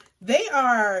 They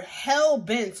are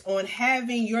hell-bent on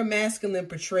having your masculine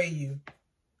portray you.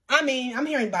 I mean, I'm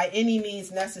hearing by any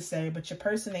means necessary, but your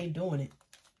person ain't doing it.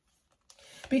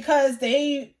 Because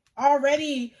they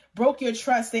already broke your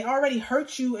trust. They already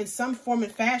hurt you in some form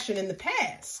and fashion in the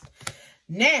past.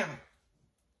 Now,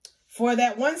 for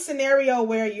that one scenario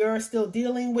where you're still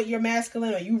dealing with your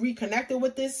masculine or you reconnected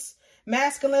with this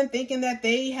masculine thinking that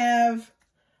they have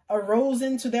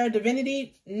arisen to their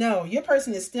divinity, no, your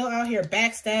person is still out here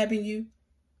backstabbing you.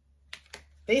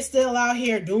 They still out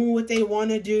here doing what they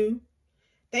want to do.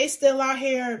 They still out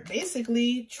here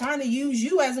basically trying to use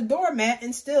you as a doormat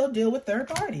and still deal with third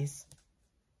parties.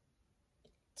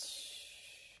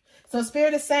 So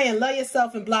Spirit is saying, love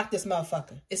yourself and block this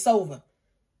motherfucker. It's over.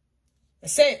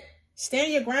 That's it.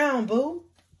 Stand your ground, boo.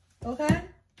 Okay?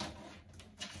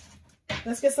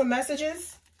 Let's get some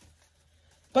messages.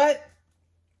 But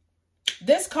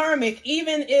this karmic,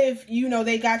 even if, you know,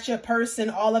 they got your person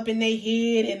all up in their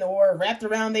head and or wrapped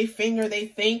around their finger, they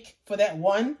think for that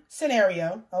one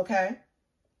scenario, okay?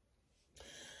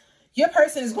 Your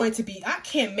person is going to be, I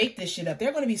can't make this shit up.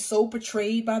 They're going to be so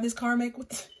betrayed by this karmic.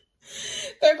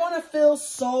 They're going to feel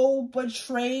so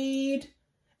betrayed.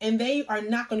 And they are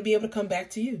not going to be able to come back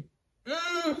to you.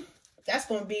 That's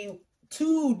going to be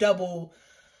 2 double,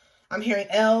 I'm hearing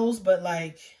L's, but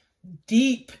like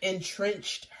deep,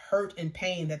 entrenched hurt and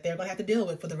pain that they're going to have to deal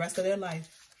with for the rest of their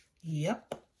life.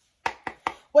 Yep.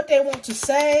 What they want to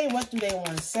say. What do they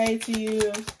want to say to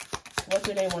you? What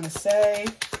do they want to say?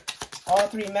 All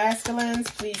 3 masculines,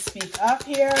 please speak up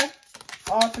here.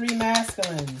 All 3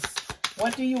 masculines.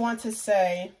 What do you want to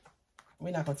say? We're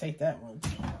not going to take that one.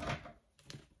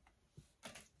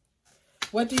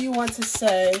 What do you want to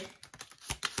say?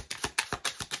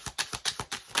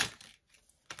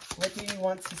 What do you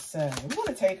want to say? We're going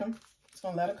to take them. Just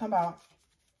going to let it come out.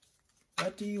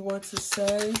 What do you want to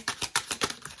say?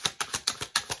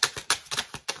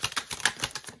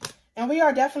 And we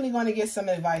are definitely going to get some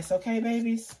advice, okay,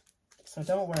 babies? So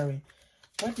don't worry.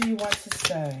 What do you want to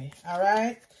say? All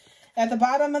right? At the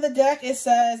bottom of the deck, it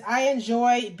says, I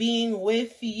enjoy being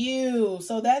with you.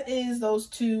 So that is those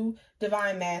 2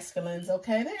 divine masculines,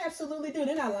 okay? They absolutely do.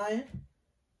 They're not lying.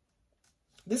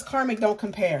 This karmic don't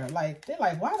compare. Like, they're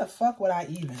like, why the fuck would I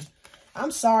even?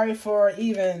 I'm sorry for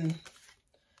even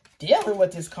dealing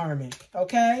with this karmic,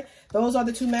 okay? Those are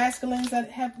the 2 masculines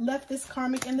that have left this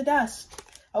karmic in the dust,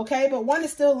 okay? But one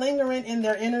is still lingering in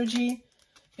their energy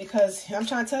because I'm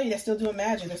trying to tell you, they're still doing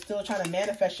magic. They're still trying to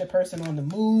manifest your person on the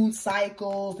moon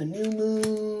cycles, the new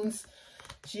moons.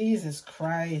 Jesus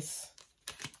Christ.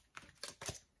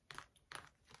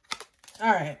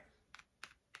 All right.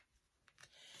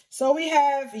 So we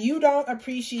have, you don't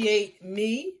appreciate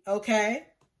me, okay?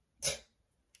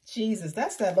 Jesus,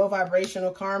 that's that low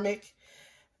vibrational karmic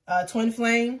twin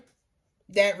flame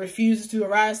that refuses to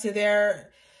arise to their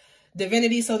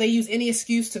divinity. So they use any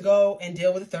excuse to go and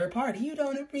deal with a third party. You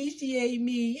don't appreciate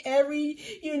me.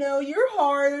 You're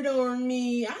hard on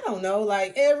me. I don't know,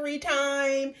 like every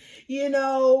time,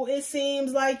 it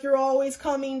seems like you're always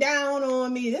coming down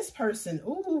on me. This person,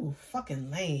 ooh, fucking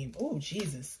lame. Ooh,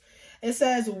 Jesus. It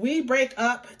says, we break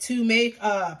up to make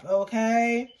up,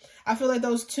 okay? I feel like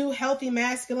those 2 healthy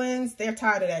masculines, they're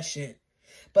tired of that shit.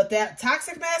 But that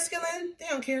toxic masculine, they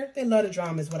don't care. They love the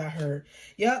drama is what I heard.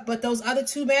 Yep, but those other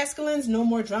 2 masculines, no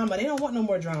more drama. They don't want no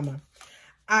more drama.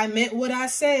 I meant what I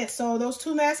said. So those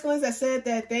 2 masculines that said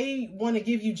that they want to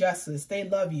give you justice. They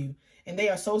love you. And they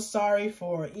are so sorry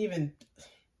for even,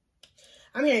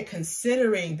 I'm hearing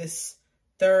considering this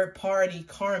third party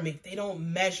karmic. They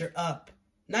don't measure up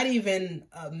not even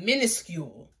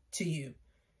minuscule to you.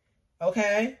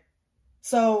 Okay?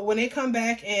 So when they come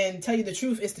back and tell you the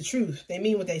truth, it's the truth. They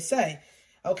mean what they say.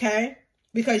 Okay?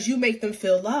 Because you make them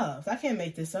feel loved. I can't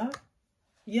make this up.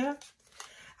 Yeah.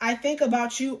 I think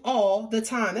about you all the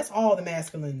time. That's all the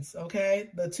masculines. Okay?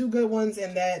 The two good ones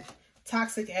and that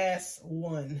toxic ass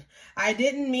one. I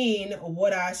didn't mean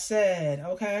what I said.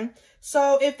 Okay?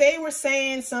 So if they were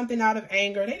saying something out of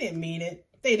anger, they didn't mean it.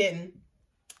 They didn't.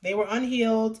 They were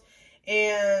unhealed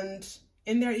and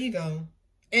in their ego.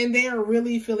 And they are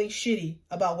really feeling shitty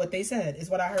about what they said, is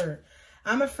what I heard.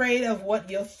 I'm afraid of what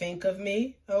you'll think of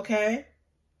me, okay?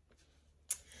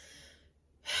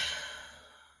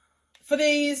 For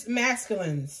these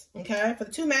masculines, okay? For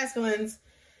the two masculines,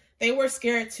 they were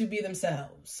scared to be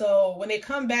themselves. So when they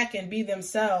come back and be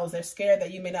themselves, they're scared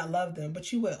that you may not love them,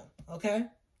 but you will, okay?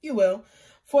 You will.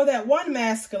 For that one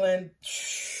masculine,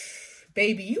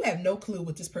 baby, you have no clue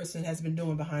what this person has been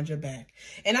doing behind your back.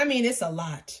 And I mean, it's a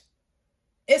lot.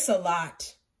 It's a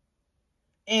lot.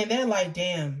 And they're like,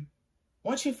 damn,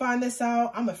 once you find this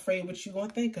out, I'm afraid what you're going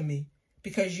to think of me.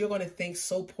 Because you're going to think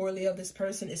so poorly of this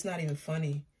person. It's not even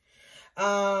funny.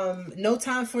 No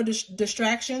time for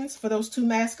distractions for those two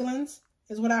masculines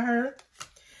is what I heard.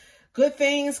 Good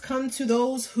things come to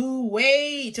those who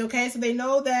wait. Okay, so they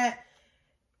know that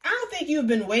I don't think you've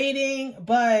been waiting,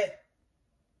 but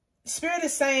Spirit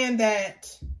is saying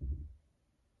that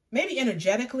maybe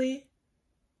energetically,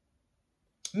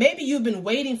 maybe you've been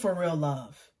waiting for real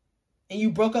love and you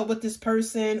broke up with this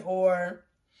person, or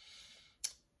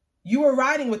you were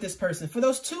riding with this person. For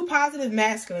those two positive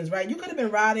masculines, right? You could have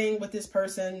been riding with this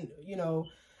person, you know,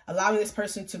 allowing this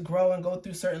person to grow and go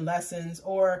through certain lessons,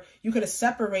 or you could have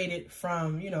separated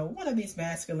from, you know, one of these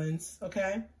masculines,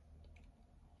 okay?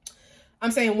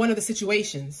 I'm saying one of the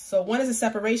situations. So one is a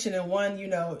separation and one, you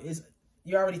know, is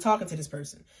you're already talking to this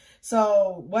person.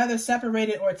 So whether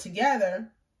separated or together,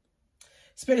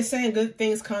 Spirit is saying good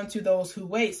things come to those who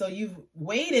wait. So you've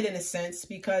waited in a sense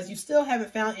because you still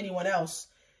haven't found anyone else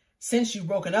since you've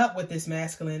broken up with this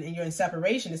masculine and you're in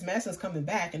separation. This masculine's coming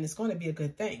back and it's going to be a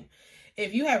good thing.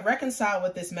 If you have reconciled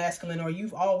with this masculine, or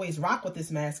you've always rocked with this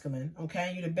masculine,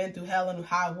 okay, you'd have been through hell and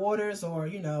high waters, or,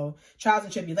 you know, trials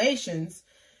and tribulations,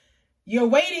 your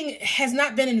waiting has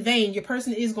not been in vain. Your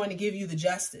person is going to give you the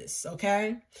justice,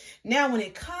 okay? Now, when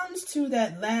it comes to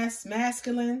that last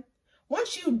masculine,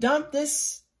 once you dump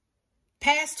this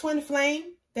past twin flame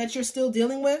that you're still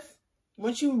dealing with,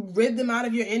 once you rid them out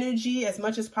of your energy as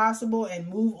much as possible and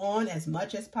move on as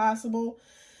much as possible,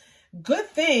 good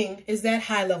thing is that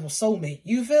high-level soulmate.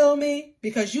 You feel me?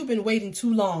 Because you've been waiting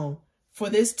too long for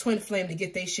this twin flame to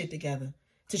get their shit together,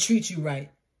 to treat you right,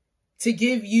 to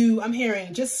give you, I'm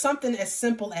hearing, just something as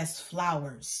simple as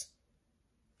flowers.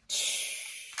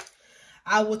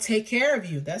 I will take care of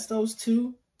you. That's those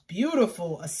two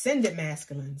beautiful ascendant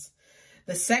masculines.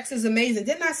 The sex is amazing.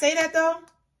 Didn't I say that though?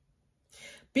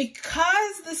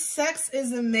 Because the sex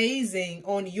is amazing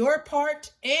on your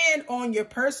part and on your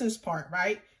person's part,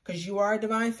 right? Because you are a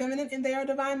divine feminine and they are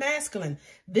divine masculine.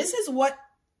 This is what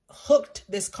hooked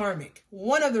this karmic.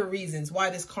 One of the reasons why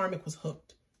this karmic was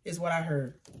hooked is what I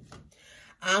heard.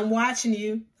 I'm watching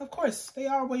you. Of course, they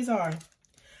always are.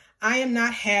 I am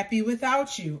not happy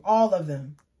without you. All of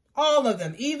them. All of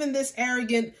them. Even this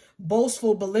arrogant,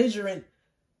 boastful, belligerent,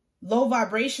 low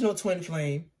vibrational twin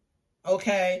flame.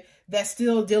 Okay? That's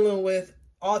still dealing with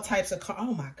all types of...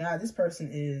 Oh my God, this person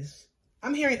is...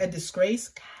 I'm hearing a disgrace.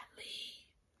 Golly.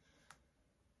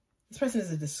 This person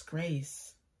is a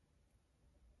disgrace.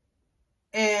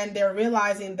 And they're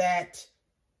realizing that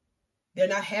they're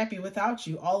not happy without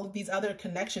you. All of these other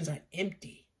connections are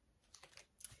empty.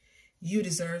 You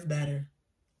deserve better.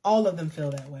 All of them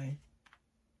feel that way.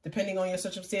 Depending on your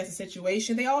circumstance and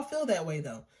situation, they all feel that way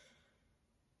though.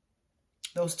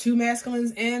 Those two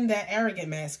masculines and that arrogant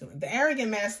masculine. The arrogant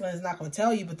masculine is not going to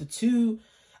tell you, but the two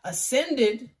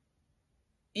ascended,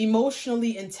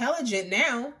 emotionally intelligent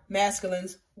now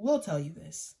masculines will tell you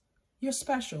this. You're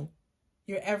special.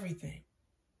 You're everything.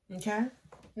 Okay?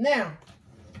 Now,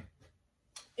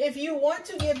 if you want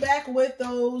to get back with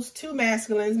those two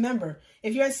masculines, remember,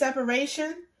 if you're in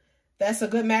separation, that's a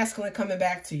good masculine coming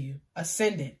back to you.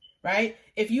 Ascendant, right?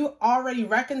 If you already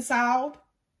reconciled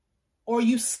or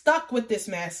you stuck with this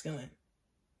masculine,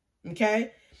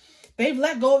 okay? They've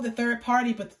let go of the third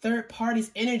party, but the third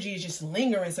party's energy is just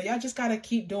lingering. So y'all just got to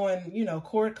keep doing, you know,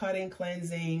 cord cutting,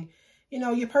 cleansing. You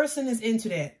know, your person is into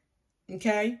that,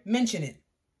 okay? Mention it.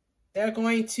 They're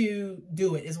going to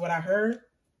do it, is what I heard.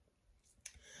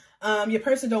 Your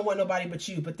person don't want nobody but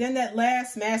you. But then that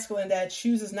last masculine that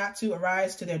chooses not to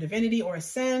arise to their divinity or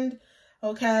ascend,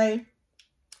 okay?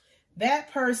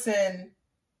 That person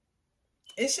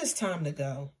It's just time to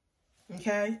go.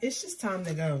 Okay? It's just time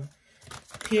to go.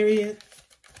 Period.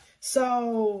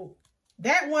 So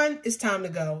that one is time to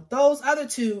go. Those other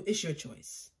two, it's your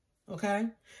choice. Okay?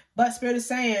 But Spirit is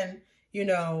saying, you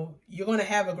know, you're going to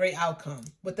have a great outcome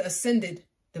with the ascended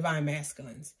divine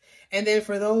masculines. And then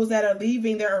for those that are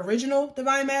leaving their original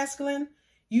divine masculine,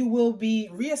 you will be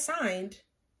reassigned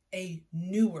a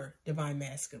newer divine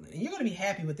masculine. And you're going to be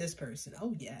happy with this person.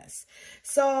 Oh, yes.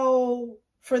 So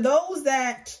for those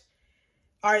that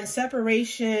are in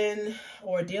separation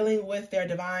or dealing with their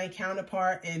divine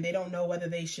counterpart and they don't know whether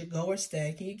they should go or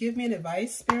stay, can you give me an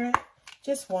advice, Spirit?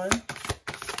 Just one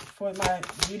for my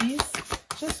beauties.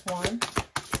 Just one.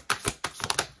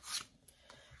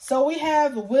 So we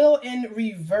have will in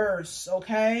reverse,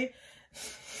 okay?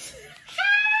 Spirit!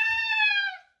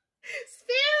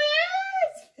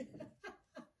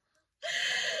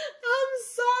 I'm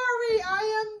sorry,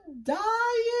 I am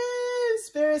dying.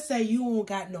 Spirit say you don't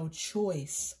got no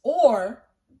choice. Or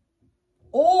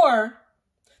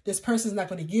this person's not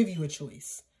going to give you a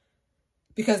choice.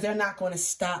 Because they're not going to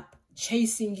stop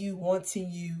chasing you,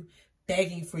 wanting you,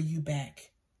 begging for you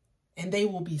back. And they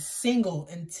will be single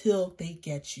until they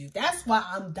get you. That's why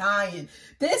I'm dying.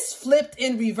 This flipped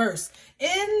in reverse.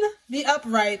 In the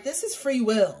upright, this is free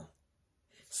will.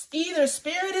 Either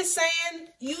Spirit is saying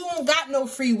you don't got no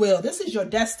free will. This is your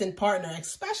destined partner,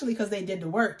 especially because they did the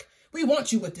work. We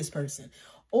want you with this person.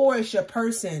 Or it's your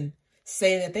person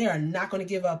saying that they are not going to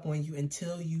give up on you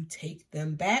until you take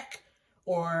them back.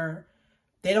 Or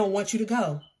they don't want you to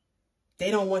go.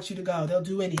 They don't want you to go. They'll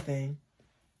do anything.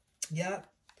 Yep.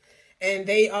 And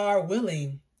they are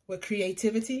willing with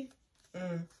creativity.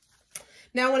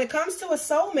 Now, when it comes to a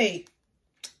soulmate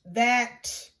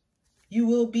that you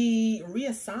will be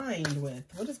reassigned with,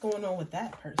 what is going on with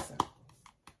that person?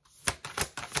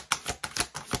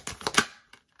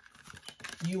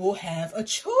 You will have a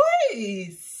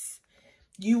choice.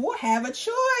 You will have a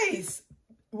choice.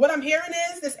 What I'm hearing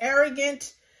is this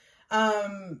arrogant,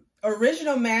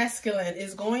 original masculine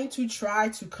is going to try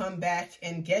to come back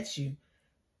and get you.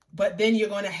 But then you're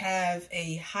going to have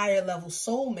a higher level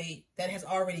soulmate that has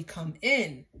already come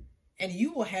in. And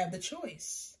you will have the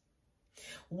choice.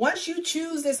 Once you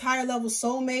choose this higher level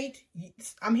soulmate,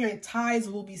 I'm hearing ties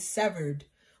will be severed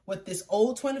with this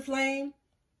old twin flame.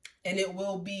 And it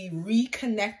will be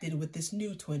reconnected with this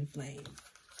new twin flame.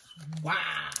 Wow.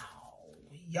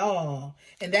 Y'all.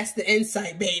 And that's the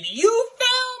insight, baby. You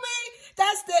feel me?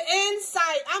 That's the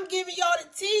insight. I'm giving y'all the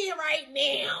tea right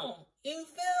now. You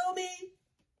feel me?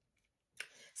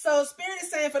 So Spirit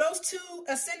is saying for those two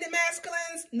ascended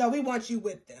masculines, no, we want you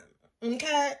with them.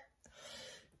 Okay?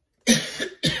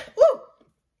 Woo.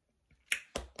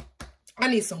 I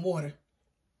need some water.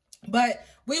 But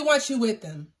we want you with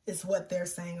them, is what they're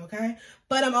saying, okay?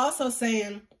 But I'm also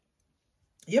saying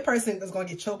your person is going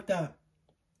to get choked up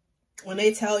when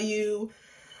they tell you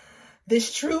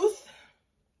this truth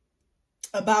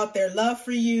about their love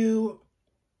for you,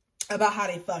 about how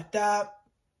they fucked up,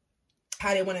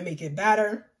 how they want to make it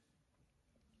better.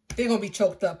 They're going to be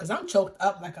choked up because I'm choked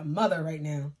up like a mother right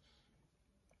now.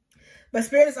 But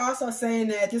Spirit is also saying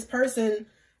that this person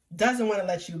doesn't want to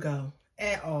let you go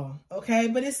at all, okay?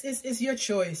 But it's your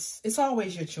choice. It's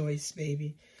always your choice,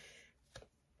 baby.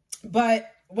 But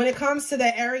when it comes to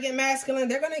that arrogant masculine,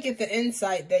 they're going to get the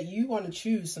insight that you want to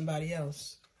choose somebody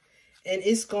else. And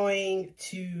it's going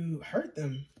to hurt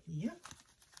them. Yep.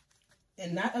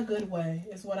 And not a good way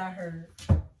is what I heard.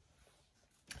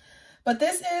 But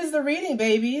this is the reading,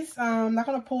 babies. I'm not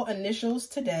going to pull initials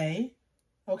today,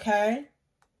 okay?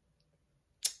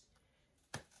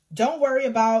 Don't worry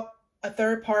about a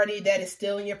third party that is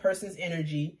stealing your person's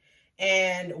energy.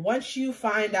 And once you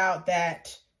find out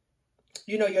that,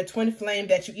 you know, your twin flame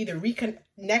that you either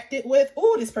reconnected with,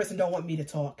 oh, this person don't want me to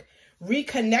talk,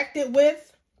 reconnected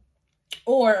with,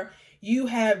 or you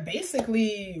have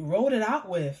basically rolled it out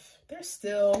with, they're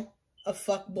still a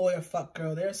fuck boy or fuck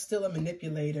girl. They're still a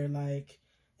manipulator. Like,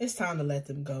 it's time to let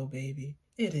them go, baby.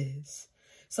 It is.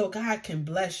 So God can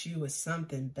bless you with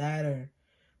something better.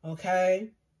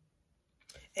 Okay?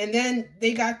 And then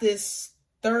they got this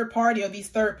third party or these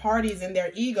third parties in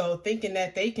their ego thinking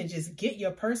that they can just get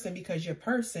your person because your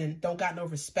person don't got no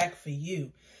respect for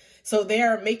you. So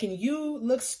they're making you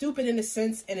look stupid in a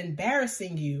sense and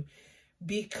embarrassing you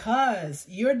because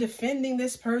you're defending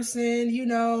this person. You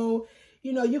know,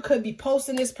 you could be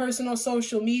posting this person on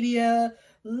social media.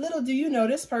 Little do you know,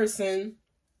 this person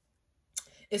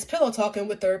is pillow talking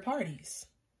with third parties.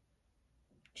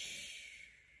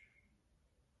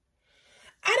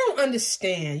 I don't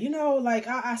understand. You know, like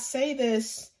I say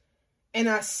this and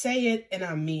I say it and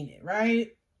I mean it,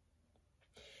 right?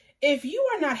 If you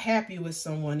are not happy with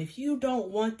someone, if you don't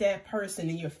want that person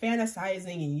and you're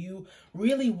fantasizing and you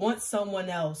really want someone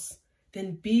else,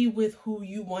 then be with who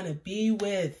you want to be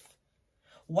with.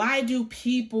 Why do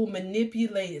people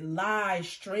manipulate, lie,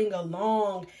 string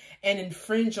along, and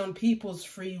infringe on people's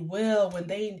free will when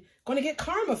they're going to get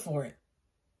karma for it?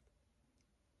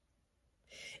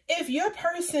 If your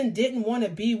person didn't want to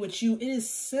be with you, it is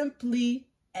simply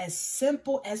as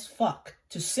simple as fuck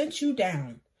to sit you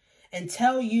down and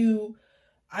tell you,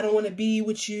 I don't want to be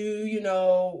with you, you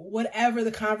know, whatever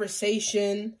the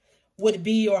conversation would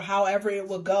be or however it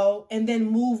would go, and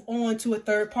then move on to a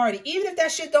third party, even if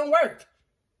that shit don't work.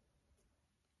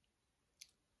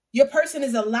 Your person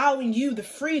is allowing you the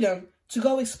freedom to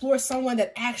go explore someone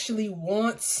that actually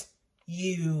wants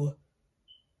you.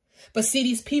 But see,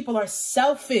 these people are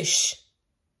selfish.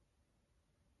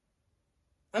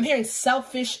 I'm hearing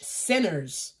selfish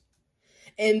sinners.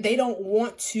 And they don't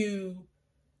want to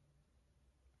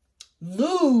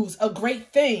lose a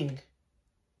great thing.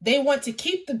 They want to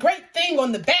keep the great thing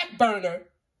on the back burner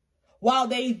while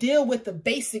they deal with the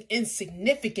basic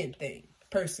insignificant thing,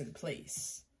 person,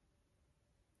 place.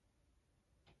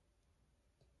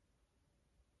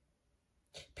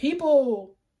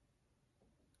 People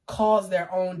cause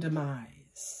their own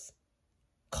demise,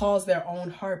 cause their own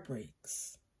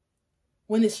heartbreaks,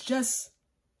 when it's just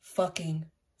fucking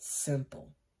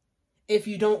simple. If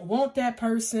you don't want that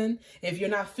person, if you're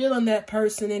not feeling that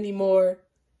person anymore,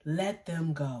 let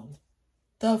them go.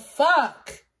 The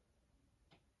fuck?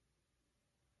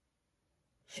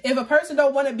 If a person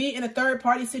don't want to be in a third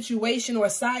party situation or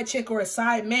a side chick or a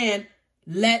side man,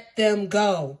 let them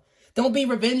go. Don't be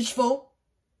revengeful.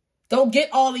 Don't get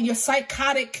all in your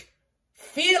psychotic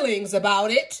feelings about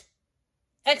it.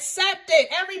 Accept it.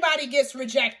 Everybody gets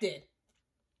rejected.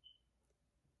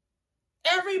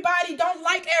 Everybody don't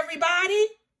like everybody.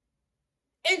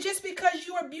 And just because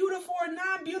you are beautiful or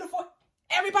non-beautiful,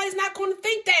 everybody's not going to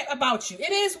think that about you.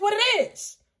 It is what it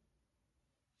is.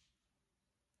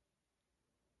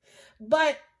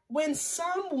 But when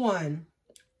someone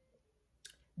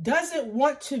doesn't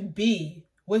want to be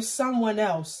with someone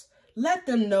else, let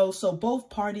them know so both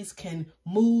parties can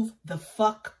move the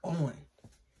fuck on.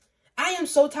 I am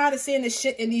so tired of seeing this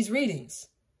shit in these readings.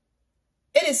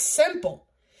 It is simple.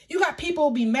 You got people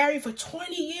who be married for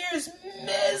 20 years,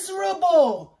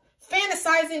 miserable,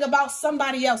 fantasizing about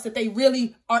somebody else that they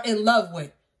really are in love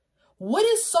with. What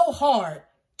is so hard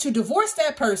to divorce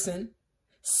that person,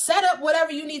 set up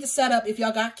whatever you need to set up if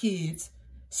y'all got kids,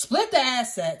 split the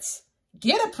assets,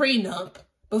 get a prenup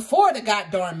before the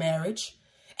goddamn marriage,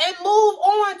 and move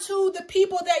on to the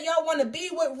people that y'all want to be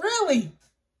with, really?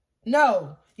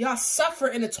 No, y'all suffer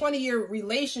in a 20-year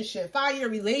relationship, 5-year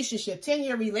relationship,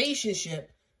 10-year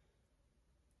relationship.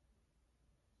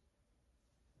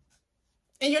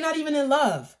 And you're not even in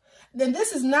love. Then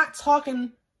this is not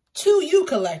talking to you,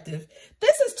 collective.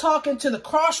 This is talking to the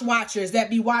cross watchers that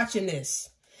be watching this.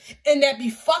 And that be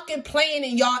fucking playing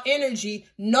in y'all energy,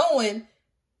 knowing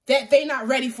that they not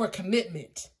ready for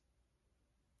commitment.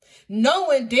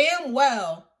 Knowing damn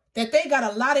well that they got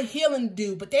a lot of healing to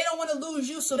do, but they don't want to lose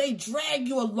you, so they drag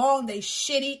you along their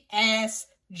shitty ass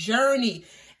journey.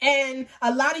 And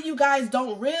a lot of you guys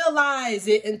don't realize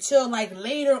it until like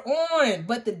later on,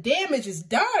 but the damage is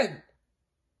done.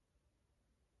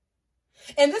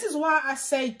 And this is why I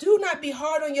say, do not be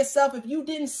hard on yourself if you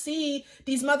didn't see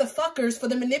these motherfuckers for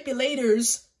the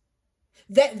manipulators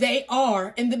that they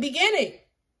are in the beginning.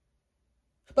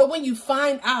 But when you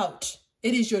find out,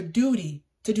 it is your duty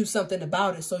to do something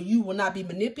about it so you will not be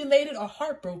manipulated or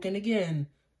heartbroken again.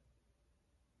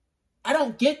 I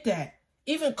don't get that.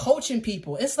 Even coaching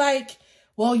people, it's like,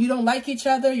 well, you don't like each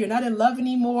other. You're not in love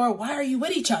anymore. Why are you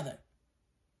with each other?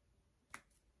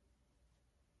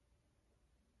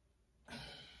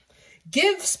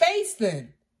 Give space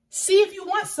then. See if you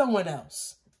want someone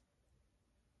else.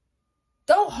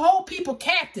 Don't hold people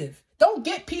captive. Don't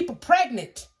get people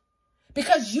pregnant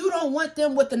because you don't want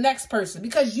them with the next person,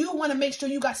 because you want to make sure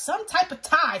you got some type of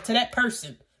tie to that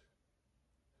person.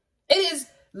 It is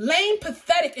lame,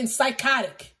 pathetic, and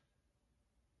psychotic.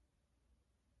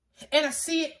 And I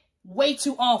see it way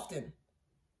too often.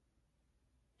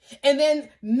 And then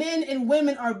men and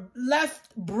women are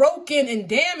left broken and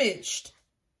damaged.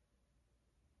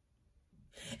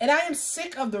 And I am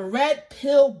sick of the red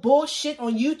pill bullshit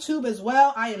on YouTube as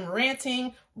well. I am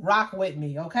ranting. Rock with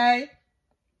me, okay?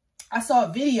 I saw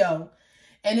a video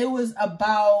and it was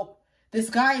about this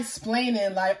guy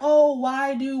explaining like, oh,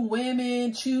 why do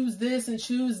women choose this and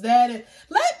choose that? And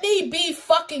let me be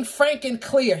fucking frank and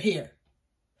clear here.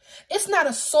 It's not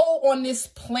a soul on this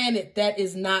planet that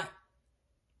is not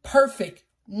perfect.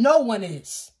 No one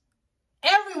is.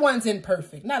 Everyone's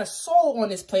imperfect. Not a soul on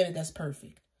this planet that's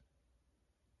perfect.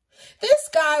 This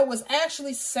guy was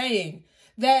actually saying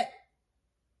that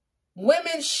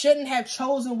women shouldn't have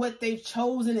chosen what they've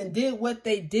chosen and did what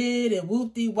they did and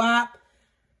whoop-de-wop.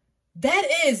 That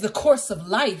is the course of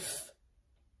life.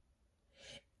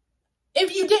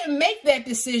 If you didn't make that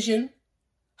decision,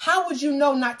 how would you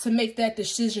know not to make that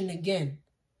decision again?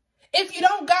 If you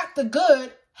don't got the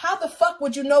good, how the fuck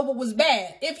would you know what was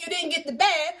bad? If you didn't get the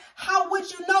bad, how would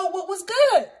you know what was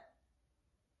good?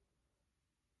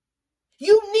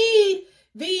 You need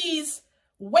these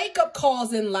wake-up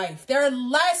calls in life. They're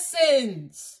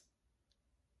lessons.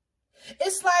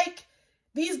 It's like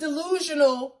these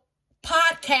delusional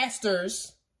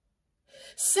podcasters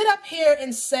sit up here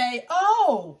and say,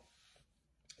 oh,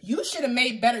 you should have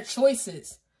made better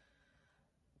choices.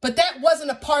 But that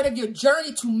wasn't a part of your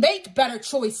journey to make better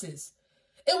choices.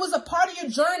 It was a part of your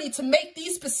journey to make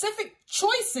these specific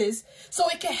choices so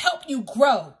it can help you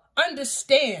grow,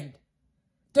 understand,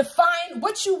 define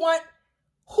what you want,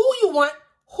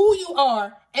 who you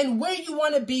are, and where you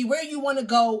want to be, where you want to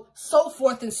go, so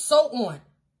forth and so on.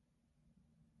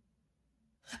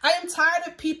 I am tired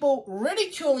of people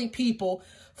ridiculing people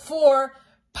for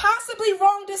possibly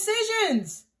wrong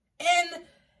decisions. And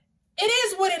it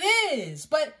is what it is,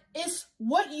 but it's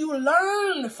what you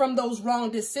learn from those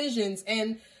wrong decisions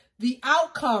and the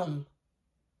outcome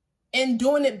and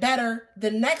doing it better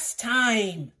the next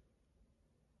time.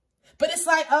 But it's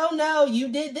like, oh no, you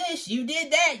did this, you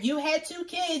did that, you had 2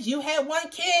 kids, you had 1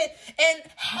 kid. And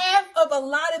half of a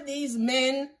lot of these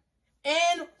men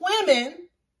and women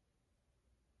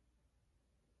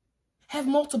have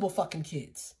multiple fucking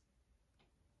kids.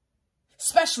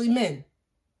 Especially men.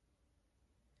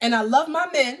 And I love my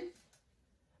men,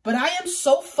 but I am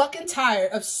so fucking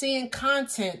tired of seeing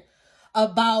content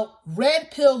about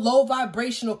red pill, low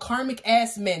vibrational, karmic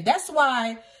ass men. That's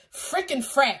why frickin'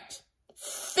 Fracked,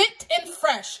 Fit and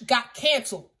Fresh got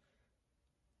canceled.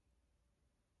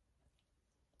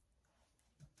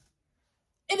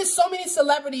 It is so many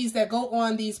celebrities that go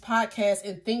on these podcasts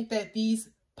and think that these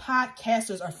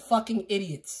podcasters are fucking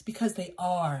idiots, because they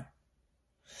are.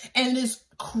 And it is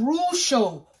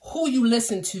crucial who you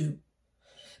listen to.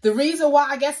 The reason why,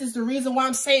 I guess is the reason why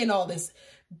I'm saying all this.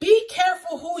 Be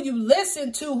careful who you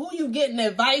listen to, who you getting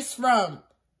advice from.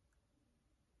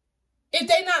 If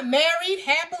they're not married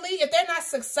happily, if they're not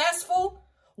successful,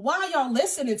 why y'all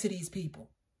listening to these people?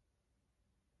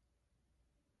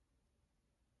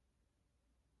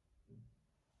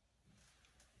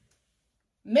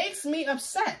 Makes me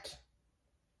upset.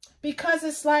 Because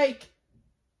it's like,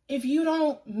 if you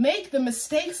don't make the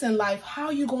mistakes in life, how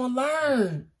you gonna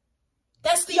learn?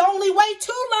 That's the only way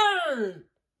to learn.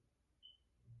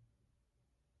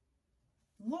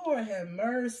 Lord have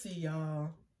mercy,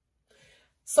 y'all.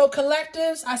 So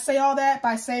collectives, I say all that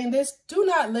by saying this. Do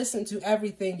not listen to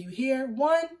everything you hear.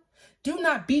 1, do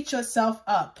not beat yourself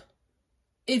up.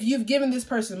 If you've given this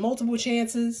person multiple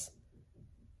chances,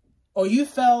 or you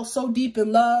fell so deep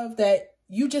in love that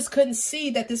you just couldn't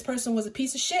see that this person was a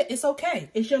piece of shit, it's okay.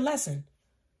 It's your lesson.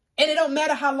 And it don't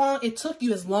matter how long it took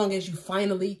you, as long as you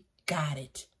finally got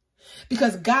it.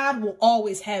 Because God will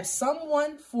always have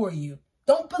someone for you.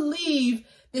 Don't believe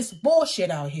this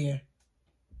bullshit out here.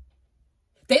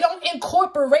 They don't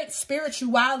incorporate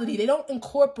spirituality. They don't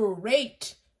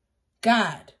incorporate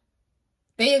God.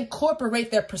 They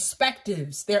incorporate their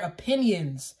perspectives, their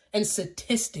opinions, and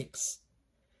statistics,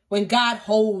 when God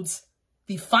holds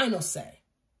the final say.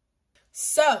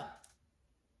 So,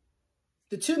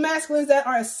 the 2 masculines that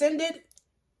are ascended,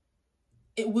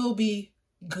 it will be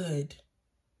good.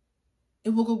 It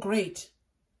will go great.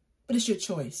 But it's your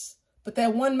choice. But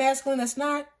that 1 masculine that's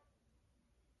not,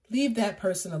 leave that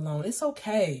person alone. It's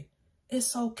okay.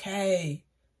 It's okay.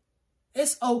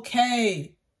 It's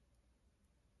okay.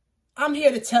 I'm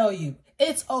here to tell you,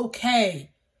 it's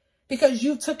okay. Because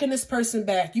you've taken this person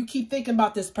back. You keep thinking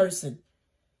about this person.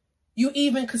 You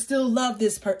even could still love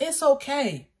this person. It's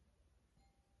okay.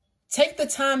 Take the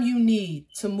time you need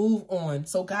to move on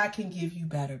so God can give you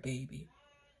better, baby.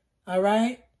 All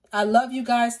right? I love you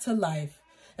guys to life.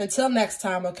 Until next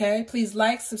time, okay? Please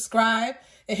like, subscribe,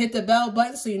 and hit the bell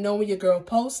button so you know when your girl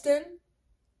posting.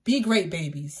 Be great,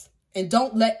 babies. And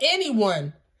don't let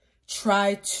anyone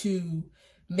try to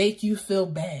make you feel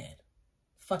bad.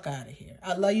 Fuck out of here.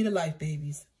 I love you to life,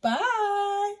 babies. Bye.